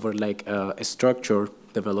through software like a structure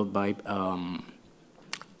developed by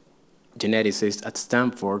geneticists at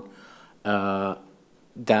Stanford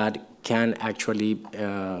that can actually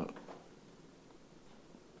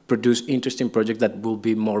produce interesting projects that will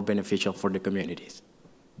be more beneficial for the communities.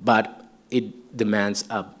 But it demands,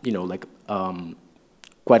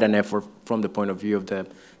 quite an effort from the point of view of the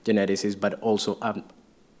geneticists, but also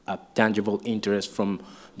a tangible interest from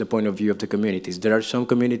the point of view of the communities. There are some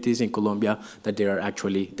communities in Colombia that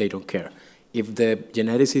they don't care. If the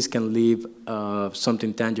geneticists can leave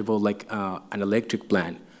something tangible like an electric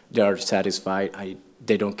plant, they are satisfied.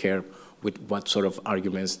 They don't care with what sort of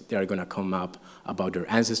arguments they are going to come up about their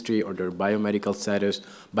ancestry or their biomedical status,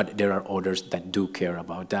 but there are others that do care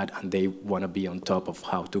about that, and they want to be on top of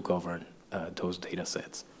how to govern those data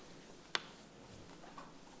sets.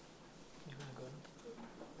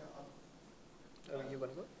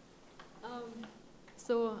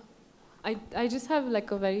 So I just have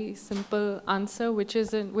like a very simple answer, which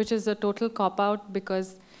is a total cop-out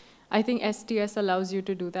because I think STS allows you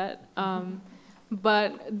to do that.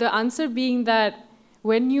 But the answer being that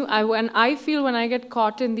when I get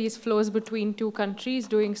caught in these flows between two countries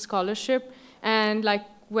doing scholarship, and like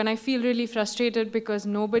when I feel really frustrated because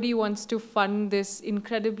nobody wants to fund this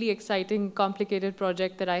incredibly exciting, complicated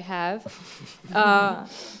project that I have,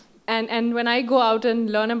 and when I go out and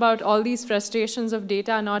learn about all these frustrations of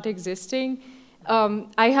data not existing,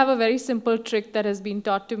 I have a very simple trick that has been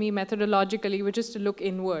taught to me methodologically, which is to look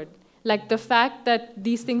inward. Like the fact that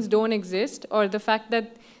these things don't exist, or the fact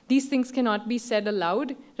that these things cannot be said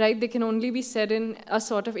aloud, right? They can only be said in a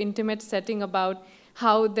sort of intimate setting about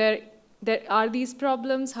how there are these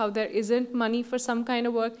problems, how there isn't money for some kind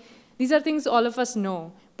of work. These are things all of us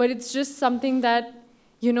know, but it's just something that,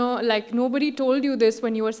 like nobody told you this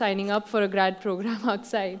when you were signing up for a grad program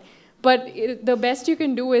outside. But the best you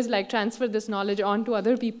can do is like transfer this knowledge on to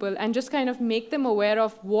other people and just kind of make them aware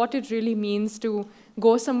of what it really means to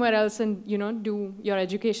go somewhere else and, you know, do your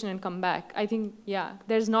education and come back. I think, yeah,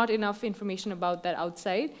 there's not enough information about that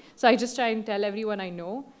outside. So I just try and tell everyone I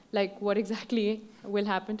know, like what exactly will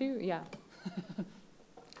happen to you. Yeah.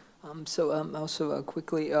 Also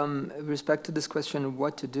quickly, with respect to this question of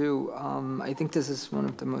what to do, I think this is one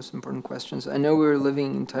of the most important questions. I know we're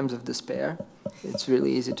living in times of despair. It's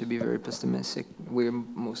really easy to be very pessimistic. We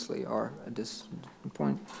mostly are at this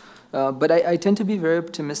point. But I tend to be very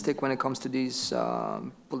optimistic when it comes to these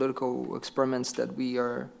political experiments that we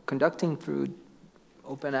are conducting through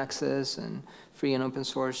open access and free and open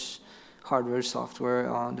source hardware,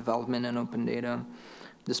 software development, and open data.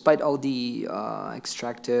 Despite all the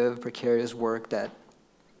extractive, precarious work that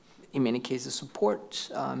in many cases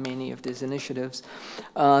support many of these initiatives.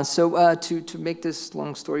 To make this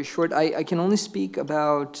long story short, I can only speak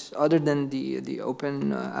about, other than the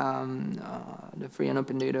open, the free and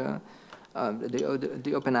open data,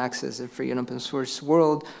 the open access, the free and open source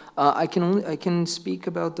world, I can speak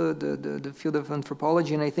about the field of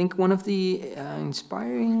anthropology, and I think one of the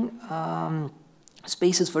inspiring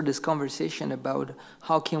spaces for this conversation about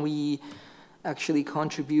how can we actually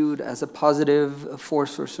contribute as a positive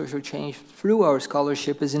force for social change through our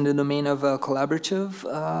scholarship is in the domain of collaborative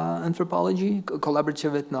anthropology,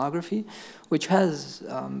 collaborative ethnography, which has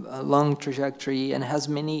a long trajectory and has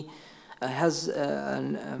many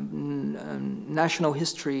national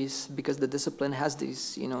histories, because the discipline has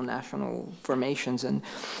these, you know, national formations.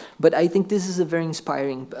 But I think this is a very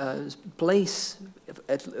inspiring place,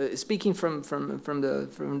 speaking from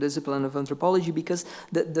the discipline of anthropology, because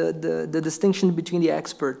the distinction between the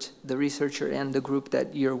expert, the researcher, and the group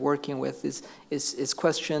that you're working with is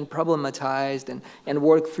questioned, problematized, and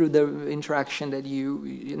worked through the interaction that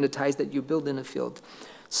the ties that you build in a field.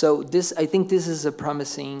 So I think this is a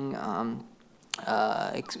promising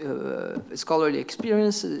scholarly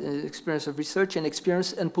experience of research,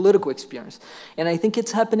 and political experience. And I think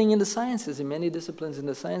it's happening in the sciences, in many disciplines in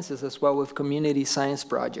the sciences as well, with community science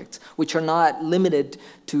projects, which are not limited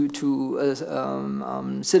to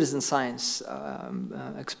citizen science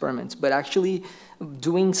experiments, but actually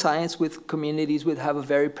doing science with communities would have a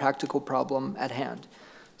very practical problem at hand.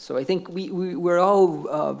 So I think we're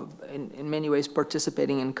all, in many ways,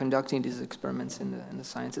 participating in conducting these experiments in the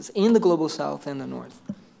sciences, in the Global South and the North.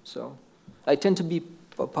 So I tend to be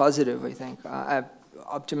positive, I think. I'm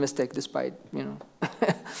optimistic despite, you know.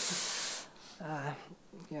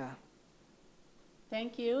 Yeah.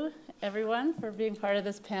 Thank you, everyone, for being part of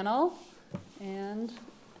this panel. And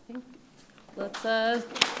I think let's go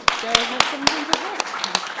have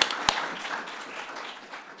some